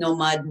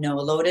mud, no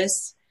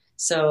lotus.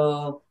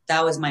 So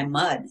that was my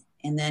mud.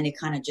 And then it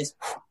kind of just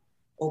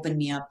opened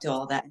me up to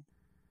all that.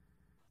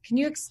 Can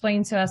you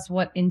explain to us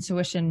what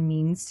intuition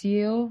means to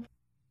you?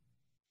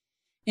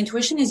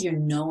 Intuition is your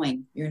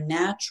knowing, your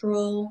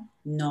natural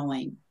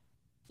knowing.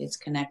 It's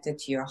connected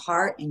to your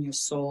heart and your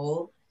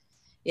soul.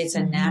 It's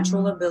a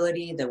natural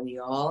ability that we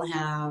all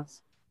have,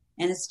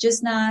 and it's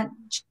just not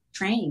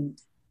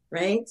trained,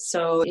 right?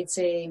 So it's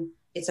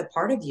a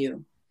part of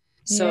you.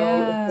 So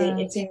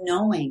it's a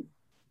knowing.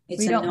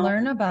 We don't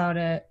learn about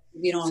it.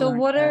 We don't.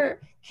 So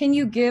can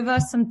you give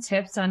us some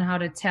tips on how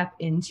to tap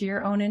into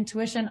your own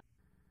intuition?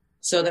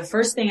 So the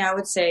first thing I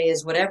would say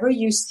is whatever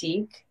you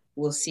seek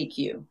will seek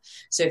you.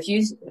 So if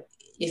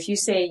you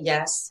say,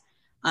 yes,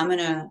 I'm going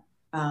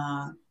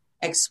to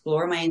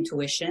explore my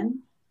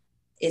intuition,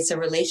 it's a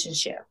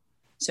relationship.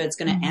 So it's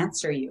going to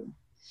answer you.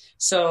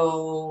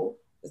 So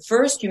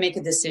first you make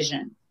a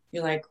decision.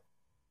 You're like,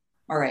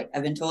 all right,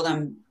 I've been told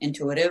I'm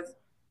intuitive.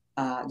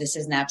 This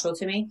is natural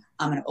to me.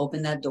 I'm going to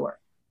open that door.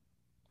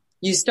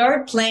 You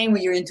start playing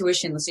with your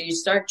intuition. So you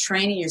start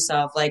training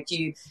yourself. Like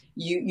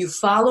you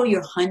follow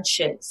your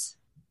hunches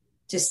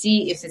to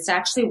see if it's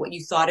actually what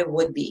you thought it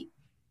would be,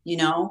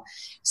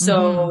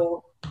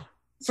 So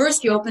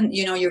first you open,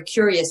 you're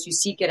curious, you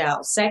seek it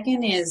out.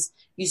 Second is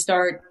you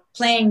start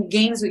playing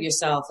games with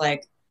yourself.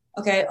 Like,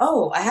 okay,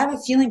 I have a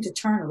feeling to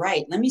turn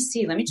right. Let me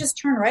just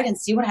turn right and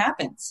see what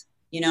happens,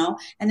 and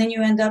then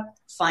you end up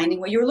finding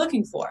what you were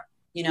looking for,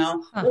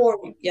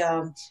 or,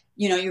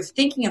 you're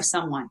thinking of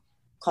someone,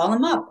 call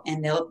them up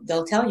and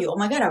they'll tell you, oh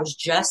my God, I was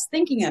just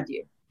thinking of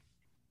you.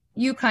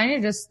 You kind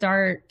of just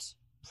start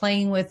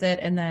playing with it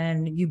and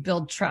then you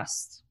build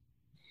trust.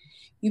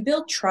 You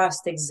build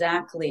trust,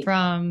 exactly.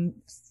 From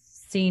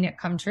seeing it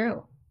come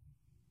true.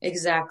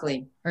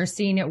 Exactly. Or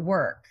seeing it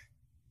work.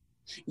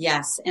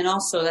 Yes. And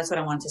also, that's what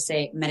I wanted to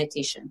say,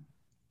 meditation.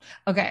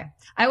 Okay.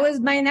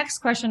 My next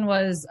question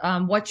was,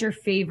 what's your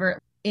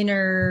favorite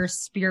inner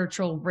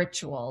spiritual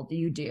ritual do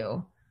you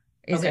do?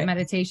 Is it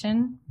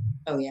meditation?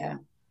 Oh, yeah.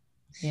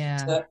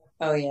 Yeah.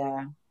 Oh,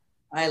 yeah.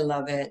 I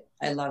love it.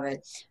 I love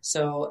it.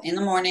 So in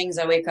the mornings,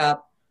 I wake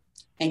up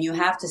and you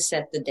have to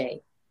set the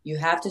day. You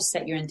have to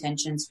set your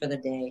intentions for the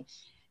day.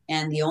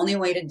 And the only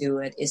way to do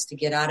it is to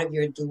get out of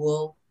your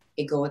dual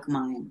egoic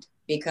mind,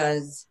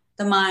 because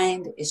the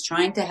mind is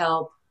trying to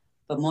help,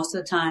 but most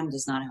of the time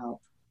does not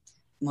help.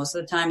 Most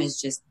of the time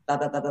is just blah,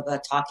 blah, blah, blah, blah,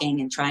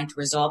 talking and trying to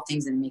resolve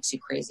things, and it makes you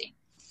crazy.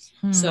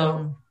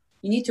 So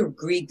you need to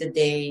greet the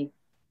day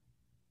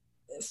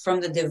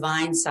from the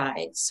divine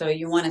side. So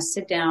you want to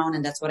sit down,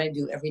 and that's what I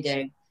do every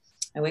day.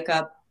 I wake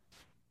up,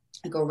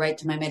 I go right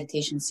to my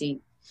meditation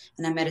seat,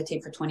 and I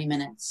meditate for 20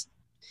 minutes.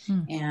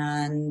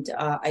 And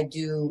I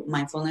do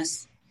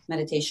mindfulness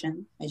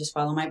meditation. I just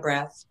follow my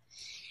breath.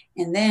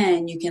 And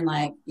then you can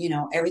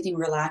everything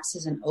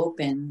relaxes and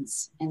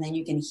opens, and then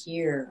you can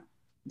hear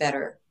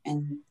better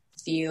and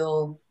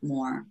feel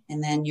more.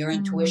 And then your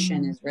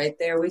intuition is right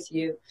there with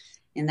you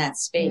in that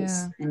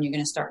space. And you're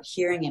going to start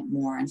hearing it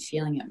more and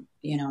feeling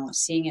it,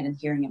 seeing it and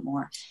hearing it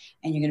more.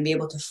 And you're going to be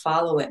able to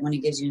follow it when it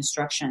gives you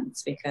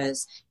instructions,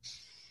 because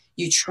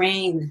you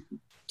train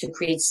to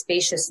create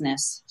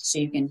spaciousness so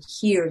you can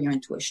hear your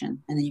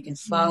intuition, and then you can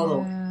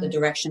follow the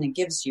direction it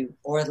gives you,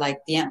 or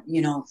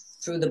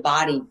through the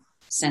body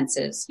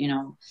senses,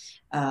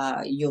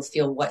 you'll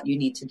feel what you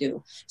need to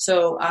do.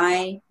 So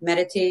I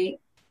meditate,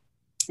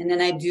 and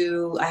then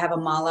I have a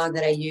mala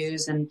that I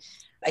use, and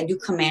I do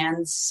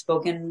commands,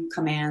 spoken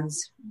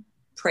commands,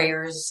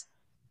 prayers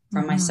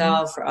for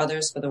myself, for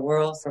others, for the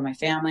world, for my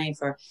family,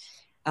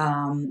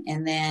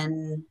 and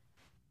then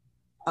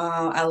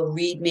I'll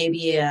read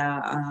maybe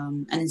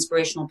an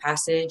inspirational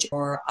passage,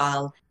 or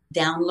I'll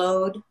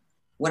download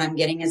what I'm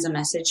getting as a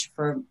message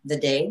for the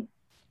day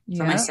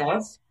for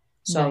myself.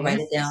 So I'll write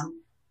it down.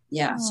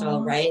 Yeah. Aww. So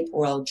I'll write,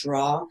 or I'll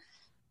draw.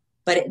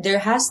 But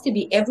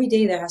every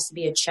day there has to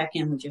be a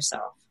check-in with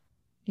yourself.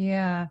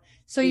 Yeah.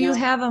 So you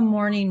have a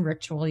morning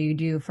ritual you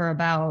do for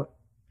about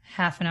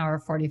half an hour,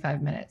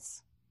 45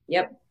 minutes.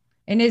 Yep.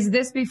 And is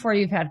this before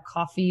you've had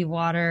coffee,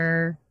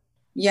 water?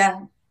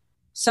 Yeah.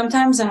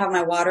 Sometimes I have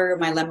my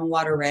lemon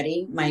water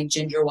ready, my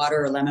ginger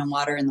water or lemon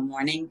water in the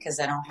morning, because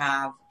I don't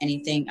have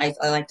anything. I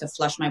like to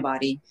flush my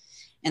body.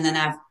 And then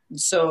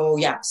so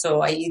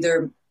I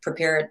either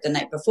prepare it the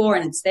night before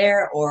and it's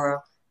there,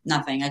 or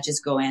nothing. I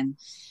just go in.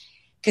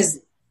 Because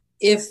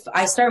if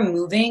I start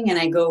moving and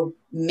I go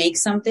make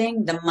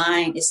something,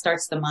 it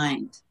starts the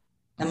mind.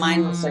 The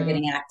mind will start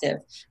getting active.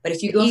 But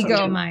if you go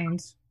ego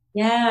mind.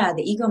 Yeah,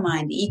 the ego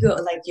mind, the ego,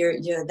 like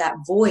your that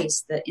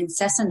voice, the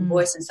incessant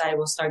voice inside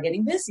will start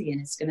getting busy,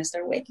 and it's going to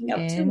start waking up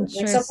too. It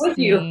wakes up with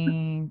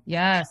you.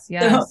 Yes.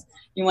 So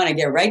you want to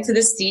get right to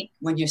the seat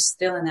when you're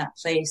still in that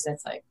place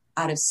that's like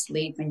out of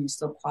sleep and you're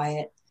still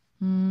quiet.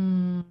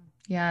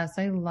 Yes,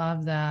 I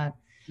love that.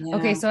 Yeah.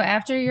 Okay, so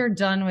after you're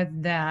done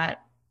with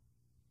that,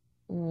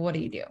 what do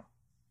you do?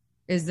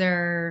 Is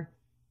there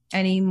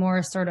any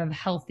more sort of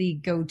healthy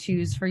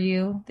go-tos for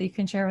you that you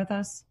can share with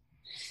us?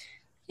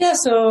 Yeah,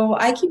 so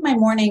I keep my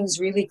mornings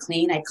really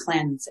clean. I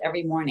cleanse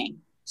every morning.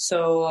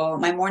 So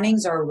my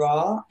mornings are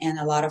raw and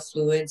a lot of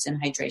fluids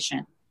and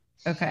hydration.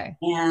 Okay.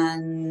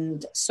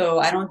 And so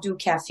I don't do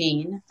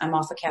caffeine. I'm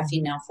off of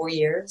caffeine now 4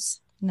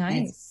 years.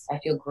 Nice. I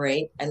feel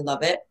great. I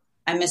love it.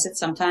 I miss it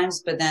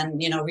sometimes, but then,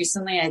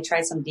 recently I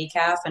tried some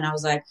decaf and I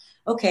was like,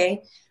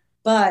 okay,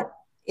 but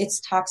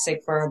it's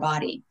toxic for our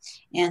body.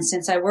 And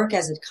since I work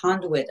as a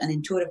conduit, an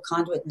intuitive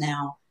conduit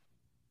now,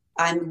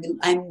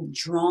 I'm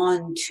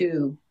drawn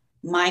to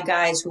my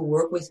guys who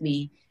work with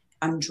me.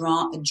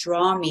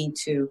 Draw me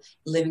to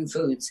living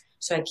foods.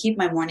 So I keep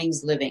my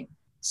mornings living.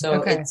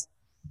 So it's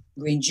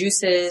green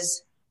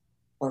juices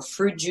or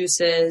fruit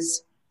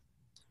juices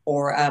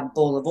or a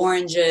bowl of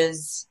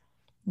oranges,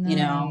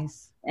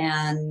 Nice.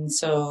 and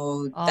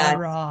so All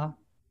raw.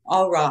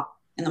 All raw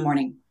in the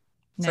morning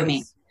for me.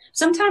 Nice.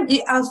 Sometimes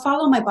I'll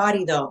follow my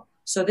body though.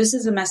 So this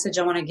is a message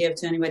I want to give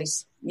to anybody.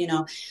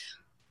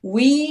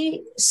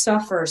 We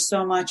suffer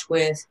so much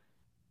with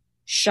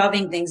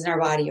shoving things in our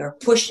body or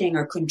pushing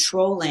or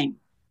controlling.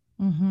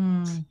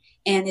 Mm-hmm.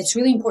 And it's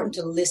really important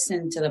to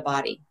listen to the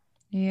body.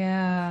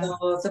 Yeah.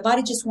 So if the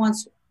body just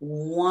wants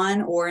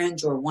one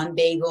orange or one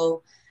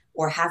bagel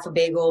or half a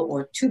bagel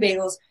or two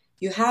bagels,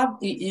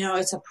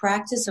 it's a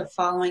practice of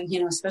following,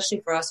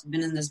 especially for us who've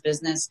been in this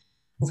business,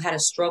 who've had a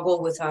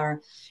struggle with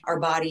our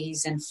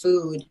bodies and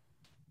food,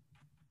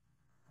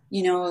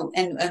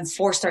 and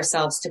forced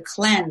ourselves to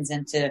cleanse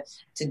and to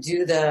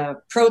do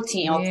the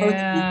protein,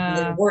 and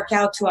the work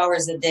out 2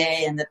 hours a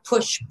day and the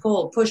push,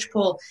 pull.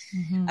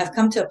 Mm-hmm. I've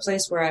come to a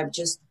place where I've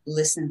just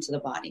listened to the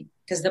body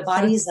because the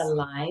body is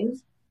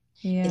alive.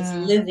 Yeah. It's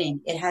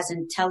living. It has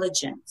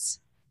intelligence.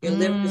 Your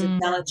liver is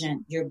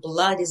intelligent. Your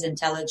blood is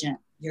intelligent.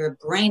 Your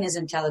brain is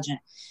intelligent.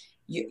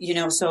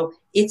 So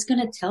it's going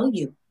to tell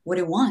you what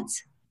it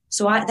wants.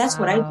 So that's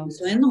what I do.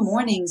 So in the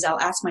mornings, I'll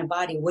ask my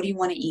body, what do you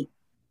want to eat?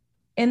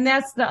 And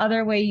that's the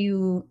other way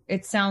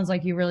it sounds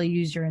like you really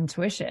use your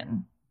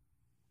intuition.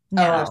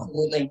 No. Oh,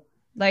 absolutely.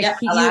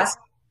 I'll ask,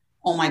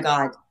 oh my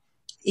God.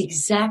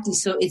 Exactly.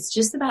 So it's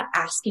just about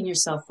asking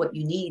yourself what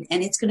you need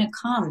and it's going to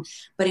come.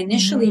 But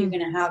initially you're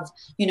going to have,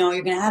 you're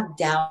going to have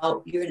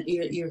doubt. You're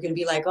going to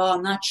be like, oh,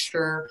 I'm not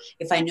sure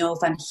if I know if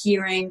I'm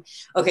hearing.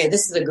 Okay.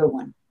 This is a good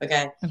one.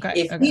 Okay.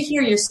 If you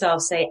hear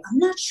yourself say, I'm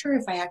not sure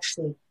if I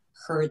actually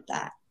heard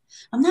that.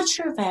 I'm not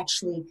sure if I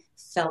actually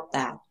felt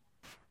that.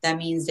 That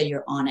means that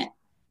you're on it.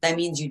 That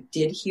means you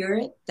did hear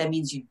it. That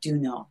means you do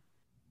know.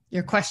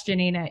 You're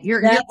questioning it.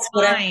 Your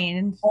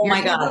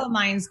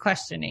mind's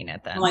questioning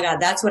it then. Oh my God.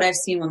 That's what I've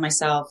seen with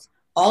myself.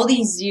 All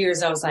these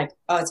years, I was like,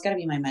 oh, it's got to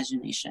be my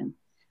imagination.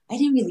 I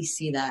didn't really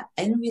see that.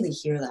 I didn't really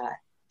hear that.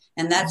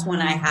 And that's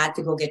when I had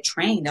to go get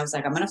trained. I was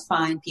like, I'm going to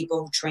find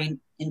people who train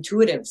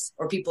intuitives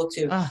or people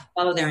to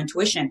follow their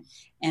intuition.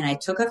 And I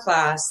took a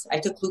class. I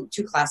took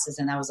 2 classes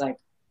and I was like,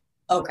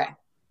 okay,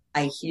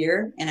 I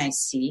hear and I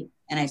see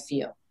and I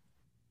feel.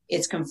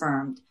 It's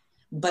confirmed.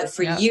 But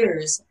for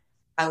years,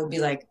 I would be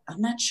like,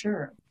 I'm not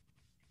sure.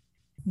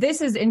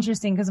 This is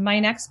interesting because my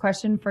next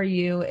question for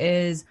you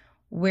is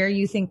where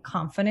you think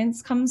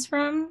confidence comes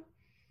from.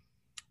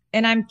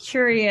 And I'm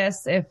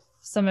curious if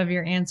some of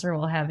your answer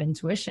will have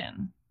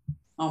intuition.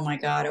 Oh my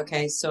God.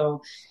 Okay.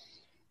 So,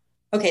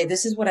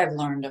 this is what I've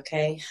learned.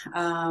 Okay.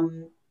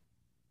 I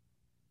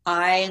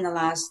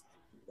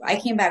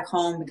came back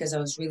home because I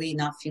was really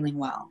not feeling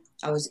well.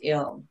 I was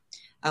ill.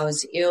 I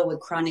was ill with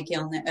chronic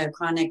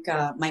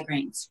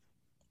migraines.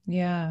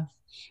 Yeah.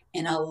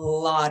 And a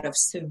lot of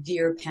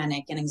severe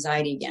panic and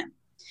anxiety again.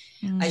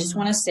 I just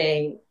want to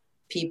say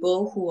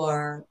people who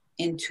are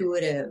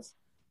intuitive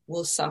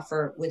will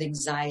suffer with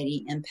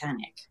anxiety and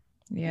panic.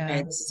 Yeah.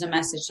 Okay? This is a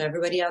message to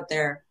everybody out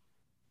there.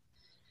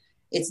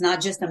 It's not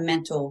just a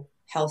mental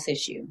health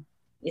issue.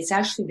 It's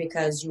actually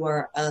because you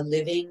are a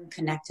living,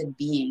 connected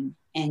being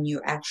and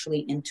you're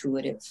actually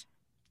intuitive.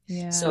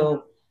 Yeah.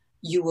 So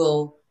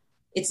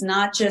it's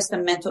not just a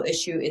mental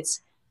issue.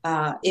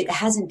 It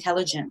has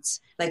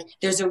intelligence. Like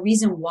there's a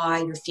reason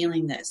why you're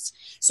feeling this.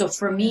 So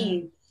for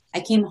me,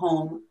 I came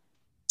home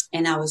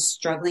and I was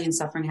struggling and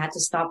suffering. I had to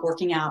stop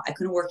working out. I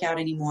couldn't work out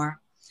anymore.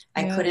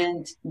 I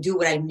couldn't do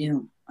what I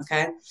knew.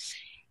 Okay.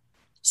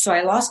 So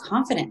I lost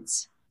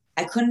confidence.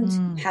 I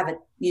couldn't have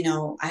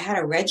I had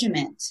a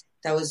regiment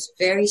that was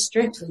very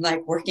strict with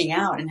like working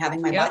out and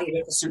having my body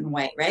look a certain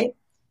way. Right.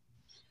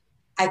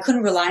 I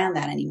couldn't rely on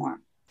that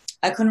anymore.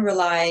 I couldn't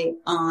rely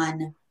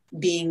on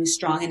being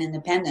strong and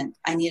independent.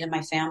 I needed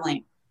my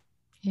family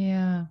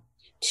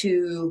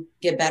to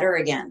get better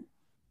again.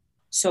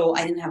 So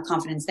I didn't have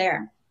confidence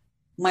there.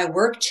 My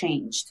work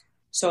changed.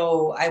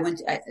 So I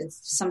went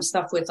some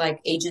stuff with like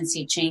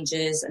agency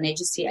changes, an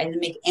agency. I didn't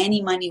make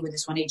any money with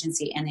this one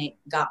agency and it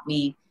got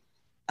me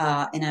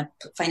in a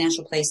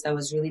financial place that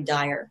was really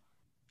dire.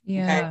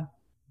 Yeah. Okay?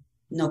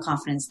 No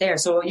confidence there.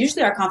 So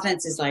usually our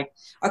confidence is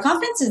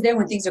there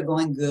when things are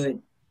going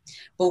good.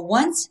 But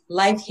once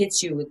life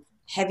hits you with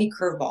heavy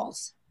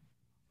curveballs,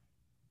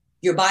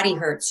 Your body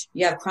hurts.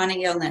 You have chronic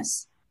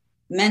illness.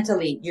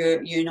 Mentally,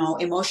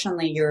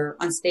 emotionally, you're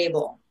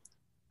unstable.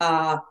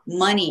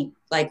 Money,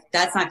 like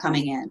that's not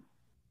coming in.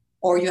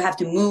 Or you have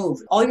to move.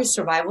 All your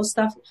survival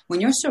stuff, when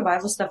your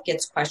survival stuff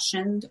gets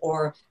questioned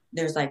or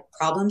there's like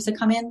problems that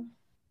come in,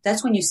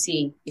 that's when you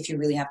see if you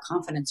really have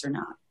confidence or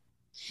not.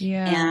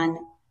 Yeah. And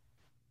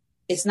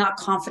it's not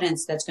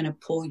confidence that's going to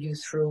pull you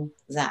through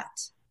that.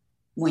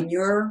 When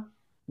you're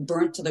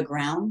burnt to the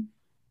ground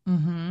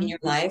in your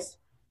life,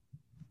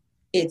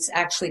 it's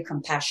actually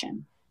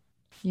compassion.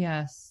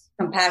 Yes.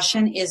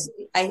 Compassion is,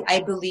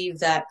 I believe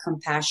that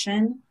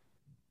compassion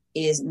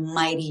is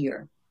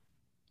mightier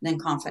than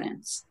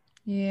confidence.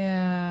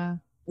 Yeah.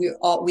 We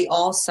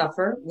all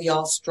suffer. We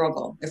all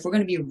struggle. If we're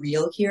going to be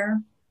real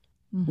here,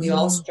 we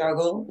all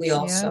struggle. We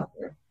all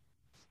suffer.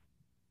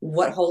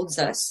 What holds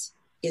us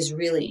is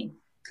really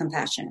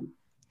compassion,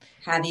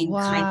 having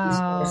kindness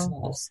for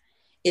ourselves.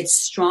 It's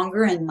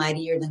stronger and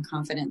mightier than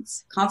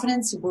confidence.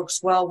 Confidence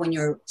works well when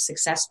you're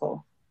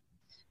successful.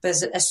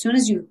 But as soon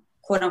as you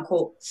quote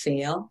unquote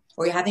fail,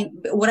 or you're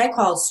having what I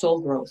call soul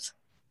growth,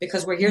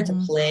 because we're here to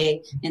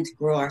play and to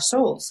grow our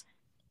souls.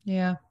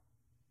 Yeah.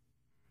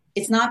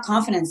 It's not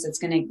confidence that's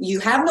you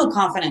have no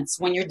confidence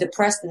when you're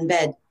depressed in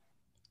bed.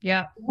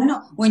 Yeah.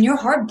 No, when you're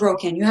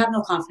heartbroken, you have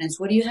no confidence.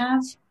 What do you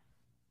have?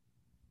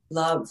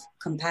 Love,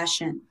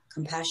 compassion.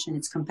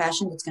 It's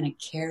compassion that's going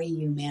to carry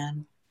you,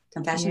 man.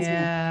 Compassion's going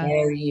to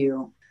carry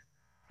you.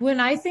 When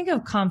I think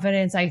of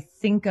confidence, I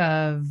think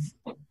of,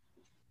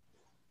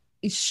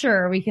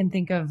 sure, we can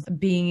think of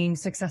being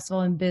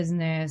successful in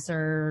business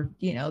or,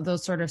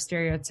 those sort of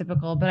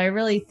stereotypical, but I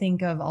really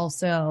think of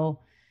also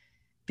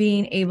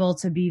being able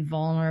to be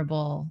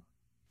vulnerable.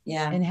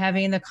 Yeah. And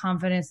having the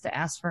confidence to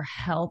ask for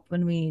help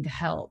when we need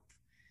help.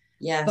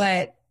 Yes.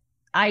 But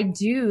I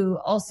do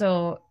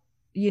also,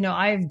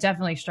 I've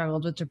definitely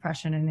struggled with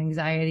depression and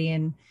anxiety.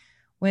 And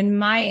when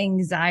my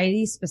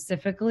anxiety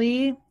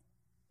specifically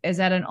is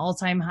at an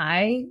all-time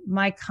high,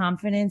 my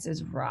confidence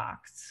is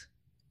rocked.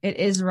 It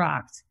is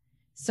rocked.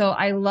 So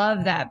I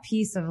love that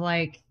piece of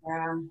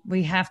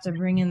we have to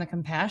bring in the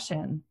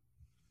compassion.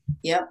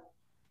 Yep.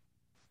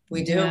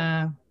 We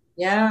do.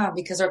 Yeah,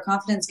 because our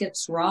confidence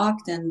gets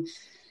rocked and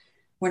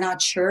we're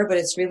not sure, but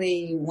it's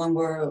really when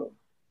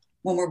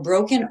we're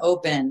broken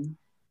open,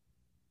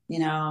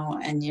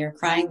 and you're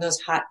crying those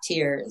hot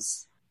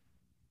tears,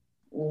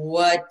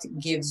 what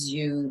gives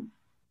you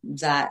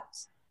that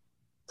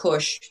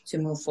push to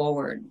move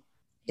forward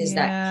is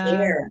that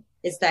care.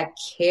 It's that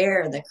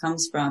care that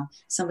comes from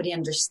somebody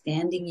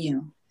understanding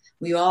you.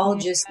 We all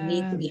just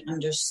need to be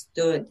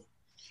understood.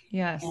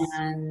 Yes.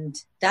 And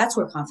that's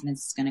where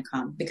confidence is going to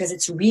come because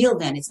it's real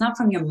then. It's not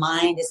from your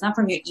mind. It's not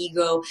from your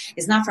ego.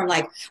 It's not from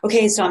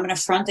okay, so I'm going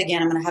to front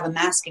again. I'm going to have a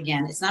mask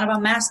again. It's not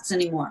about masks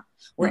anymore.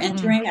 We're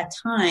entering a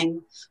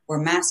time where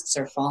masks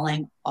are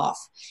falling off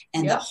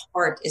and the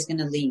heart is going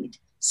to lead.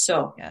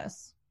 So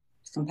yes,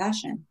 it's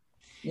compassion.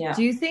 Yeah.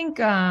 Do you think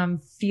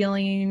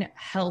feeling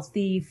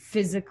healthy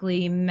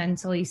physically,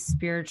 mentally,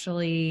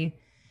 spiritually,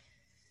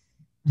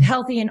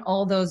 healthy in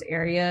all those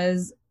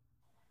areas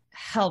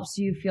helps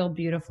you feel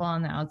beautiful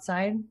on the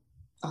outside?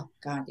 Oh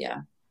God.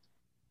 Yeah.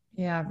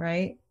 Yeah.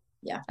 Right.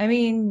 Yeah. I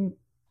mean,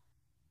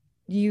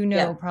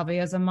 probably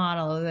as a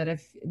model that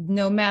if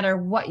no matter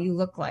what you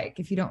look like,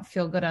 if you don't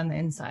feel good on the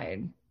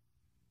inside,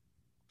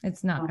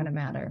 it's not going to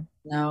matter.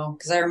 No.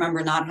 Cause I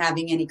remember not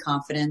having any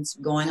confidence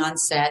going on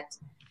set,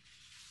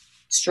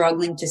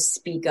 struggling to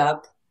speak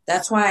up.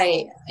 That's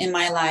why in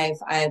my life,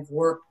 I've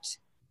worked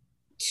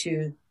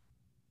to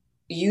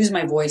use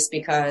my voice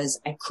because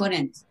I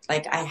couldn't,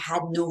 I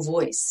had no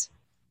voice.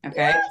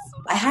 Okay. Yes.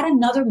 I had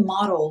another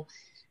model.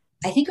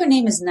 I think her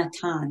name is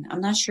Natan.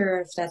 I'm not sure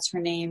if that's her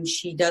name.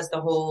 She does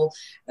the whole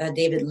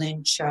David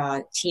Lynch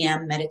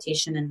TM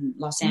meditation in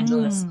Los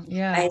Angeles.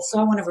 Yeah. I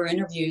saw one of her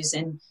interviews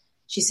and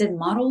she said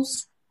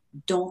models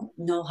don't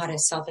know how to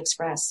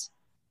self-express.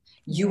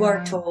 You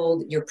are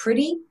told you're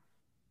pretty.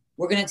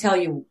 We're going to tell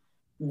you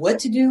what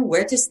to do,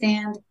 where to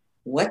stand,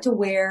 what to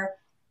wear,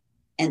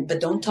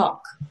 but don't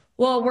talk.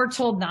 Well, we're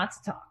told not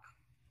to talk.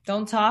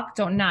 Don't talk.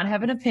 Don't not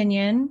have an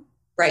opinion.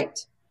 Right.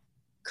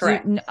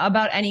 Correct.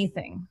 About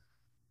anything.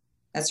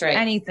 That's right.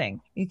 Anything.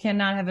 You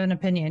cannot have an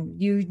opinion.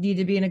 You need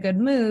to be in a good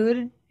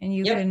mood and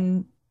you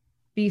can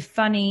be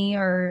funny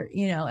or,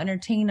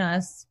 entertain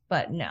us,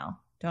 but no,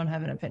 don't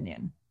have an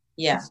opinion.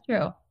 Yeah. It's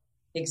true.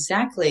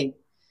 Exactly.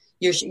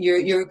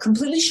 You're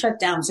completely shut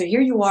down. So here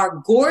you are,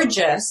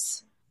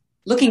 gorgeous,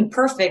 looking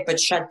perfect, but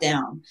shut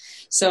down.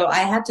 So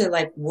I had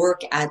to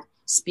work at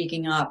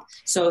speaking up.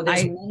 So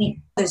there's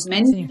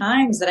many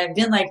times that I've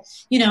been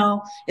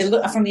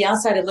from the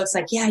outside, it looks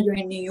like, you're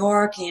in New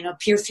York,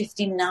 Pier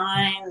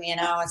 59,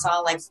 it's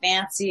all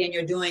fancy and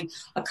you're doing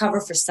a cover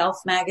for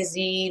Self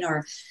magazine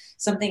or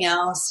something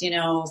else,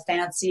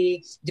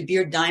 fancy, De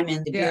Beers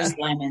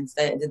Diamonds.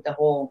 I did the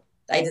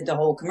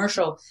whole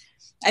commercial.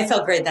 I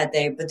felt great that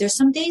day, but there's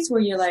some days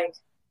where you're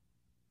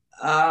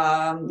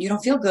you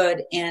don't feel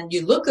good and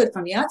you look good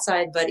from the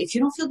outside, but if you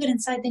don't feel good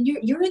inside, then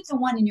you're the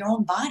one in your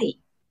own body.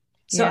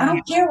 So I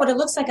don't care what it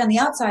looks like on the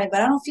outside,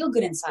 but I don't feel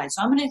good inside.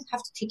 So I'm going to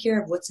have to take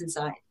care of what's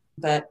inside.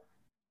 But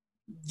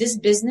this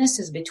business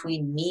is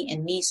between me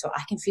and me, so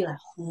I can feel at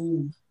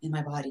home in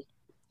my body.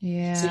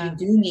 Yeah. So you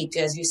do need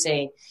to, as you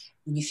say,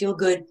 when you feel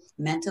good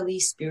mentally,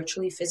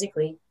 spiritually,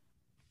 physically.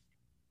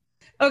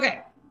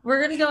 Okay. We're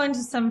going to go into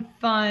some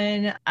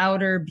fun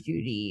outer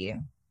beauty.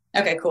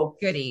 Okay, cool.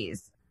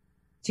 Goodies.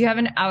 Do you have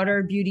an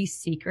outer beauty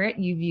secret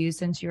you've used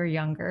since you were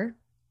younger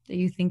that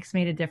you think's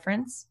made a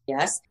difference?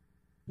 Yes.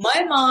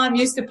 My mom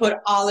used to put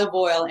olive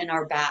oil in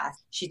our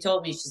bath. She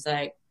told me, she's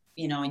like,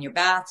 you know, in your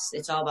baths,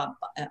 it's all about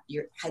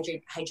your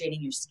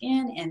hydrating your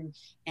skin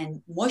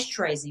and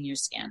moisturizing your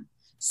skin.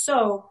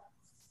 So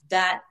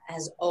that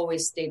has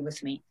always stayed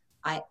with me.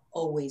 I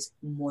always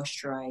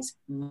moisturize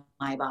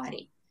my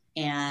body.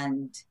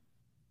 And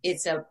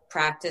it's a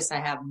practice I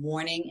have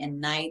morning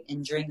and night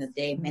and during the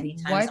day, many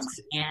times on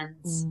my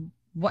hands.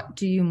 What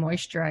do you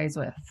moisturize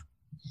with?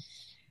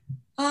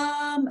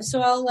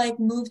 So I'll like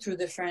move through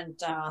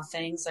different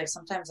things. Like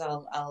sometimes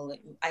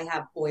I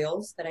have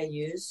oils that I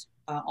use,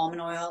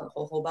 almond oil,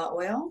 jojoba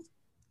oil.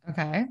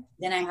 Okay.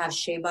 Then I have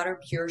shea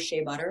butter, pure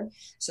shea butter.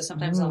 So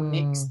sometimes I'll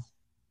mix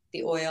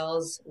the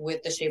oils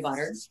with the shea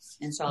butter.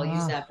 And so I'll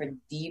use that for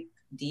deep,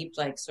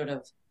 like sort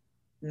of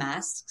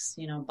masks,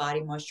 you know,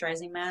 body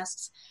moisturizing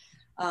masks.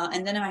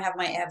 And then I have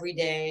my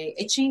everyday,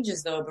 it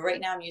changes though, but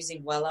right now I'm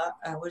using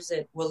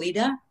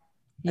Weleda.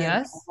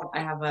 Yes. I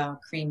have a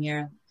cream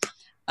here.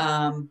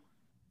 Weleda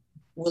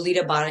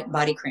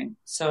body cream.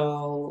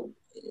 So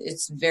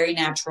it's very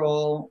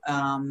natural.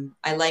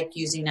 I like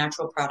using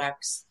natural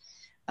products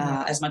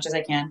as much as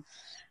I can.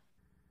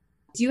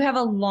 Do you have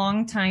a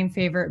longtime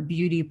favorite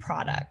beauty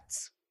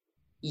product?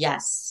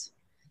 Yes.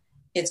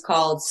 It's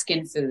called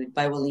Skin Food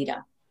by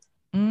Weleda.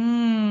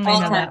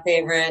 All-time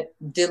favorite,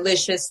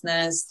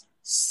 deliciousness,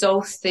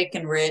 so thick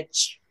and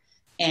rich.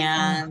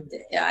 And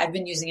I've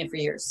been using it for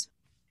years.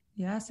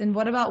 Yes. And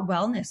what about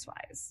wellness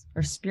wise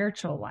or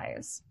spiritual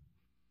wise?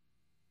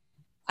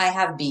 I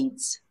have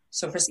beads.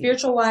 So for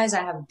spiritual wise,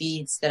 I have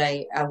beads that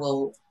I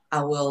will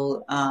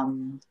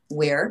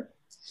wear.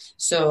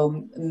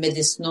 So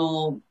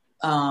medicinal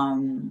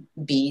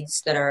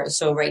beads that are,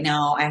 so right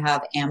now I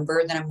have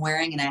amber that I'm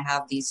wearing, and I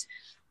have these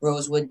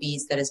rosewood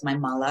beads that is my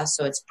mala.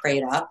 So it's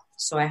prayed up.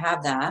 So I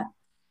have that.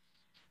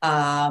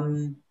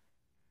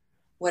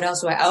 What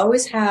else do I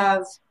always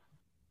have?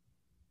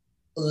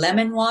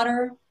 Lemon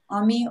water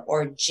on me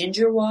or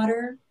ginger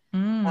water.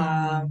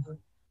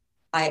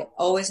 I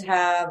always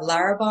have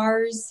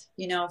Larabars,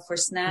 you know, for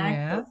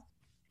snack.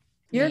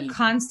 Yeah. You're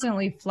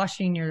constantly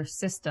flushing your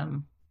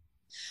system.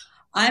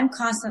 I'm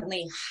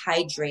constantly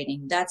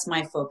hydrating. That's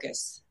my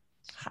focus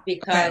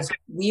because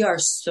we are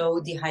so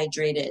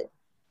dehydrated.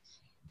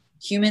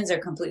 Humans are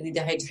completely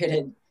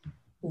dehydrated.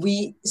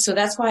 So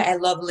that's why I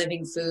love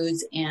living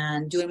foods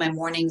and doing my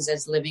mornings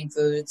as living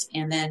foods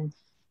and then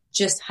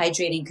just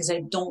hydrating because I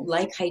don't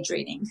like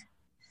hydrating.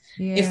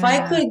 Yeah. If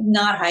I could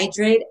not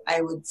hydrate,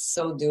 I would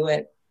so do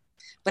it.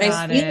 But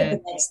I feel it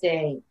the next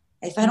day.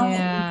 If I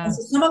don't,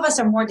 some of us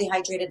are more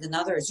dehydrated than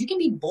others. You can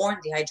be born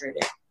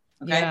dehydrated.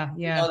 Okay. Yeah.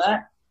 You know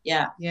that?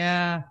 Yeah.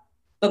 Yeah.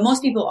 But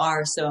most people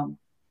are. So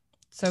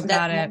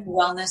got it.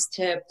 Wellness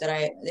tip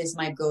that is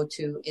my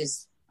go-to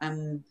is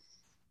I'm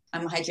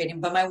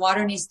hydrating, but my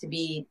water needs to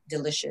be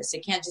delicious.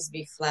 It can't just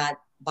be flat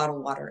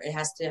bottled water. It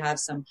has to have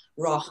some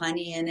raw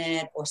honey in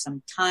it or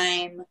some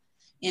thyme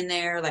in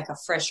there, like a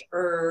fresh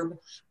herb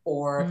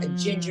or a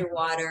ginger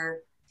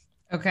water.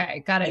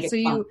 Okay, got it.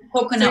 So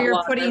coconut you're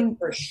water putting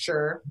for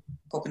sure.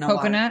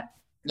 Coconut.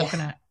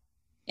 Water.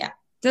 Yeah.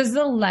 Does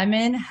the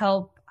lemon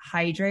help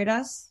hydrate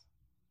us?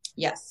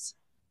 Yes.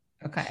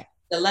 Okay.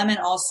 The lemon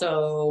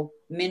also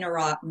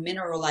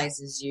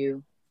mineralizes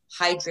you,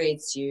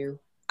 hydrates you,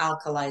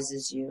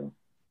 alkalizes you.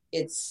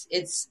 It's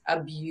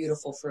a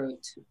beautiful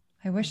fruit.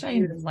 I wish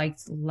I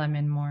liked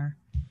lemon more.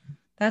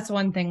 That's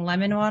one thing.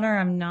 Lemon water,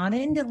 I'm not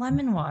into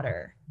lemon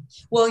water.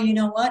 Well, you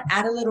know what?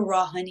 Add a little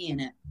raw honey in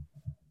it.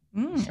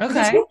 Okay.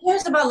 Because who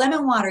cares about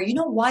lemon water? You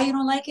know why you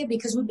don't like it?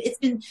 Because it's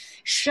been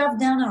shoved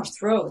down our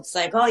throats.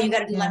 Like, oh, you got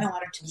to do lemon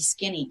water to be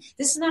skinny.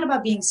 This is not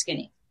about being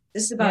skinny.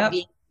 This is about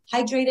being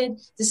hydrated.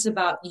 This is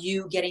about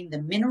you getting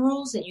the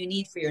minerals that you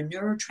need for your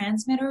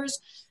neurotransmitters.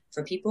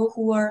 For people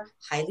who are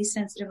highly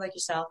sensitive like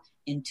yourself,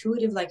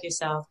 intuitive like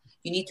yourself,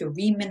 you need to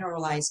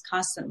remineralize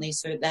constantly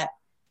so that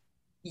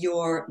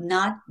you're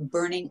not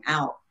burning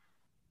out.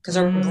 Because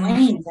our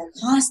brains are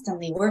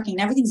constantly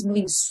working. Everything's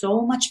moving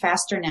so much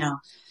faster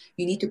now.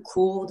 You need to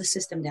cool the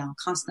system down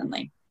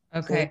constantly.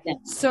 Okay.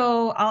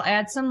 So I'll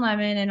add some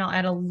lemon and I'll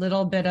add a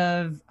little bit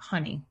of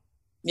honey.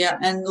 Yeah.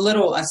 And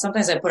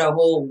sometimes I put a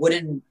whole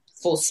wooden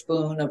full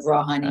spoon of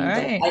raw honey. All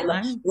right.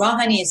 Raw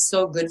honey is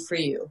so good for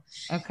you.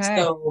 Okay.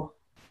 So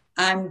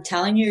I'm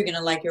telling you, you're going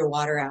to like your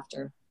water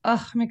after.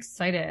 Oh, I'm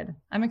excited.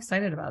 I'm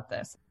excited about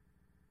this.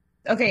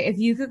 Okay. If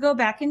you could go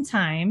back in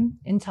time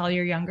and tell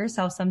your younger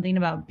self something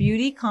about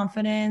beauty,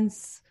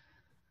 confidence,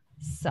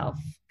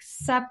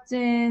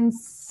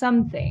 self-acceptance,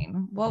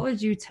 something, what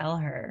would you tell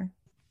her?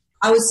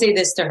 I would say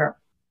this to her.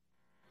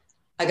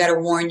 I got to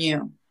warn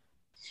you.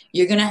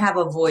 You're going to have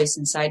a voice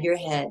inside your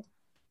head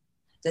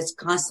that's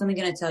constantly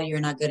going to tell you you're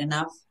not good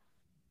enough,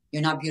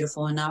 you're not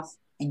beautiful enough,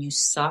 and you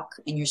suck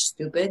and you're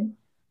stupid.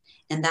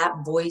 And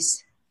that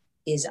voice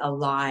is a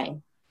lie.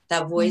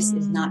 That voice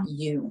is not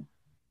you.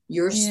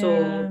 Your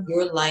soul,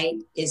 your light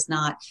is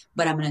not,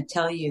 but I'm going to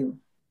tell you,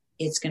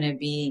 it's going to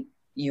be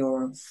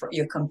your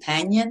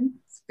companion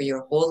for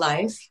your whole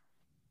life.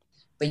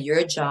 But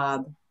your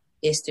job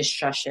is to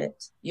shush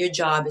it. Your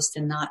job is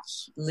to not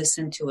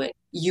listen to it.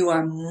 You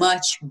are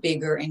much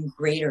bigger and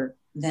greater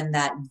than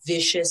that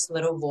vicious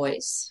little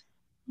voice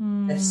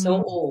that's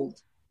so old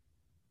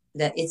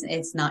that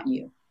it's not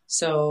you.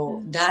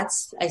 So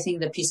that's, I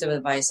think, the piece of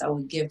advice I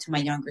would give to my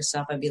younger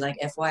self. I'd be like,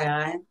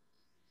 FYI,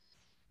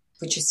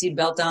 put your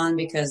seatbelt on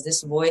because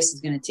this voice is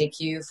going to take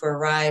you for a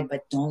ride,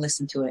 but don't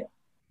listen to it.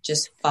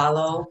 Just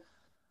follow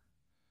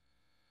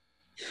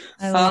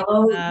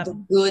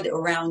the good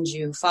around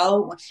you.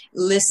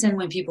 Listen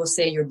when people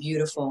say you're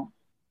beautiful.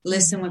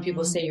 Listen when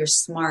people say you're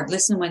smart.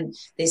 Listen when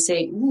they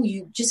say, ooh,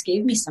 you just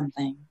gave me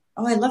something.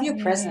 Oh, I love your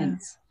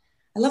presence.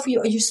 I love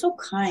you. You're so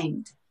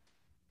kind.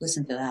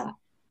 Listen to that.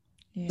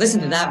 Yeah.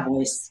 Listen to that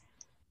voice.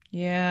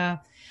 Yeah.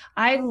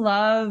 I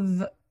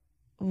love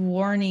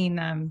warning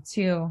them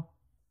too.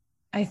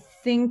 I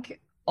think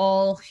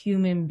all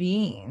human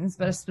beings,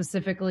 but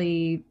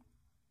specifically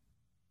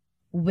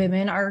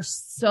women, are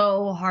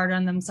so hard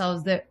on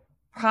themselves that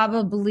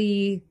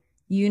probably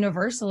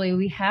universally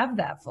we have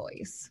that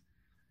voice.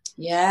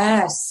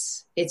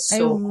 Yes. It's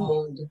so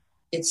old.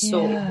 It's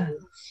so old.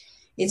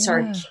 It's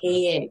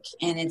archaic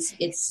and it's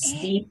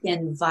steeped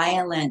in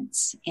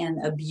violence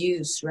and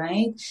abuse,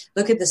 right?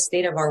 Look at the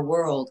state of our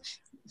world.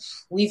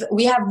 We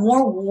have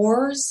more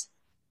wars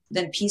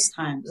than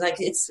peacetime. Like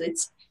it's a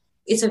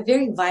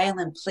very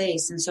violent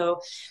place. And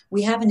so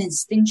we have an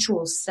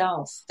instinctual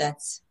self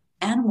that's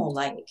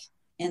animal-like.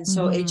 And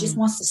so it just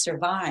wants to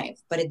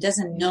survive, but it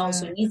doesn't know.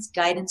 So it needs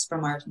guidance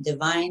from our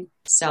divine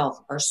self,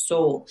 our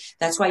soul.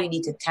 That's why you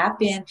need to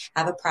tap in,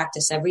 have a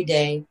practice every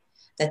day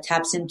that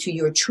taps into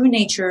your true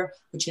nature,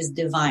 which is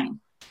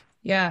divine.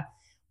 Yeah.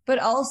 But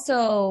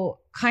also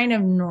kind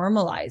of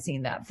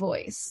normalizing that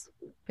voice,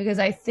 because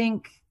I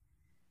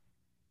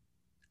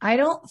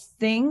don't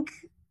think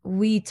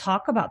we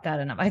talk about that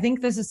enough. I think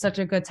this is such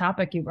a good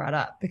topic you brought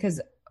up, because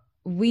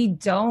we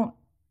don't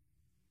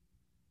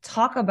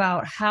talk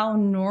about how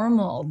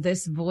normal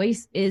this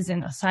voice is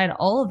inside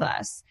all of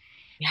us,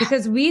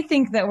 because we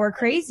think that we're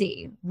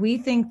crazy. We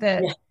think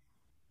that,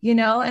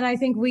 and I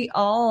think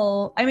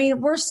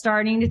we're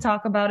starting to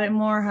talk about it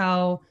more,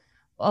 how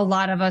a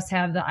lot of us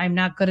have the, I'm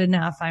not good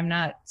enough. I'm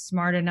not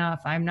smart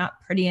enough. I'm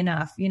not pretty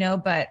enough,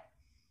 but.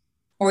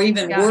 Or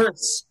even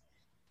worse,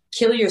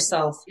 kill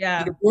yourself.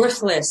 Yeah. You're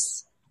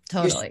worthless.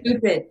 Totally. You're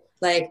stupid.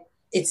 Like,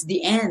 it's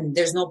the end.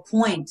 There's no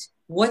point.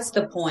 What's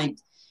the point?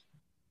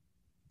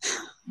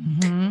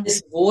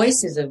 This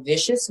voice is a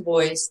vicious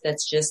voice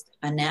that's just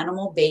an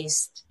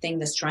animal-based thing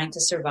that's trying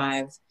to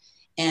survive.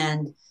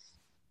 And,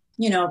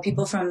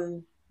 people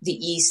from the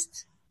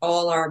East,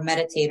 all our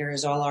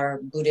meditators, all our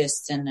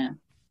Buddhists, and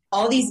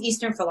all these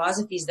Eastern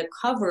philosophies that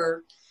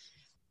cover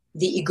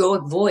the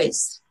egoic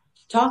voice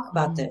talk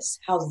about this,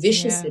 how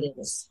vicious it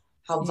is,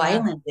 how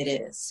violent it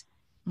is.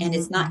 And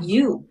it's not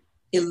you.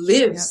 It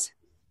lives.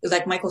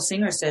 Like Michael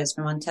Singer says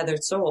from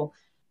Untethered Soul,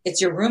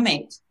 it's your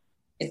roommate.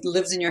 It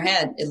lives in your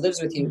head. It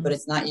lives with you, but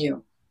it's not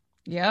you.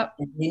 Yep.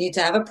 And you need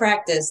to have a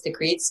practice to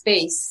create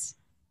space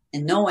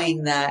and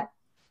knowing that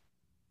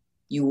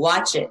you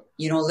watch it.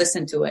 You don't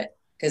listen to it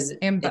because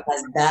it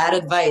has bad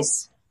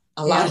advice.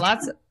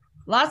 Lots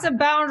of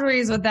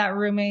boundaries with that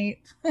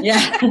roommate.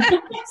 Yeah.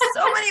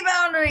 So many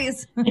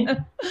boundaries.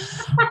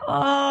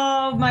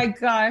 Oh my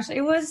gosh.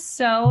 It was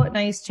so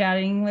nice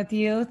chatting with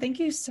you. Thank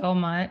you so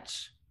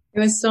much. It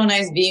was so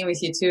nice being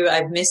with you too.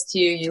 I've missed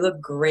you. You look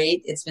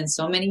great. It's been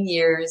so many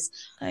years.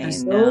 I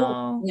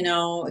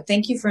know.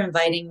 Thank you for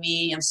inviting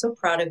me. I'm so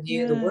proud of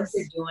you. Yes. The work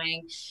you're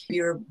doing.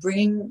 You're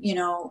bringing,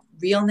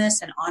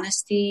 realness and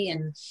honesty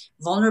and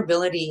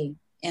vulnerability.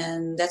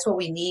 And that's what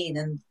we need.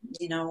 And,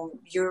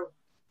 you're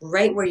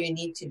right where you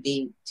need to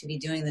be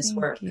doing this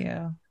work.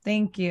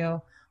 Thank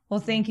you. Well,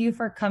 thank you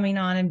for coming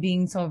on and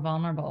being so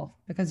vulnerable,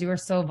 because you are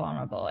so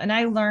vulnerable. And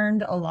I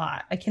learned a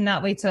lot. I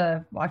cannot wait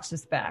to watch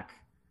this back.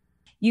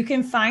 You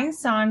can find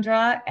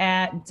Sandra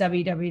at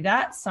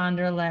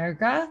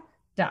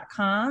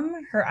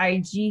www.sandralerga.com. Her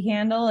IG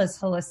handle is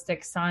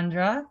Holistic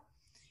Sandra.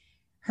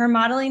 Her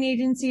modeling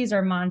agencies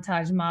are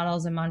Montage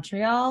Models in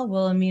Montreal,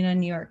 Wilhelmina,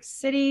 New York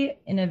City,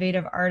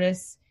 Innovative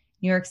Artists,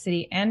 New York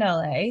City and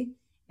LA,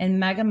 and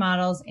Mega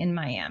Models in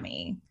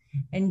Miami.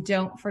 And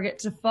don't forget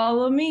to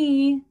follow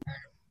me.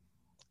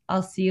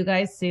 I'll see you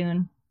guys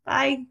soon.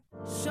 Bye.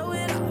 Show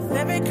it off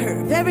every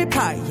curve, every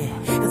part,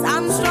 yeah. 'Cause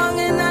I'm strong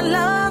and I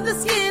love the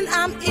skin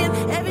I'm in,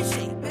 every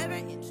shape, every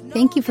inch.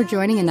 Thank you for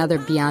joining another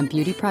Beyond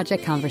Beauty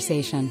Project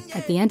conversation.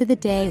 At the end of the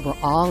day, we're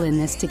all in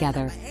this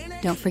together.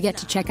 Don't forget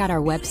to check out our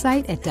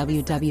website at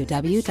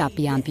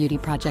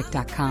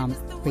www.beyondbeautyproject.com,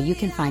 where you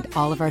can find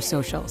all of our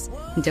socials.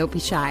 And don't be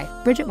shy.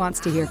 Bridget wants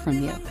to hear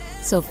from you.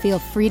 So feel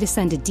free to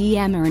send a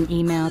DM or an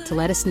email to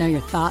let us know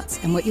your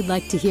thoughts and what you'd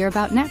like to hear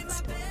about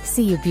next.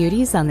 See you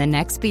beauties on the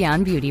next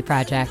Beyond Beauty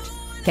Project.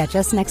 Catch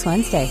us next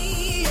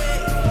Wednesday.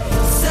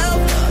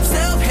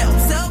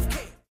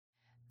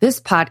 This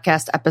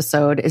podcast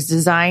episode is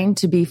designed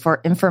to be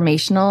for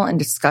informational and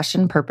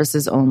discussion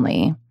purposes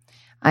only.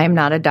 I am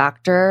not a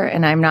doctor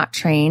and I'm not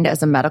trained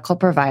as a medical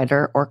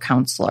provider or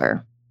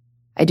counselor.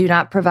 I do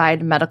not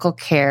provide medical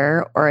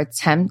care or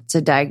attempt to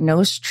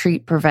diagnose,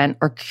 treat, prevent,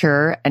 or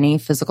cure any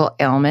physical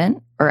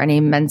ailment or any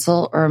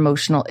mental or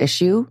emotional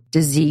issue,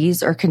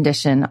 disease, or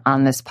condition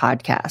on this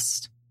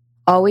podcast.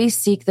 Always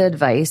seek the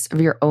advice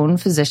of your own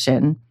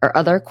physician or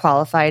other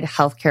qualified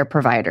healthcare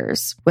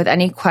providers with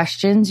any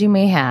questions you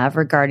may have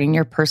regarding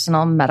your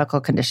personal medical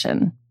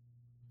condition.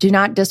 Do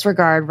not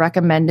disregard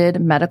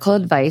recommended medical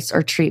advice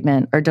or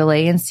treatment or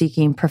delay in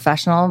seeking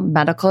professional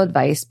medical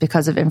advice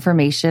because of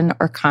information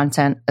or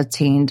content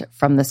obtained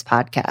from this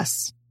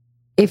podcast.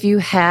 If you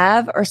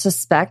have or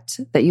suspect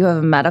that you have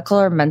a medical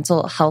or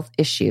mental health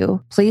issue,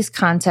 please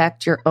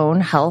contact your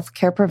own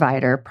healthcare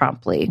provider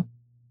promptly.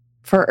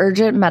 For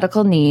urgent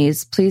medical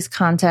needs, please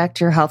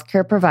contact your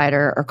healthcare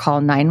provider or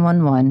call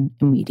 911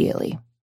 immediately.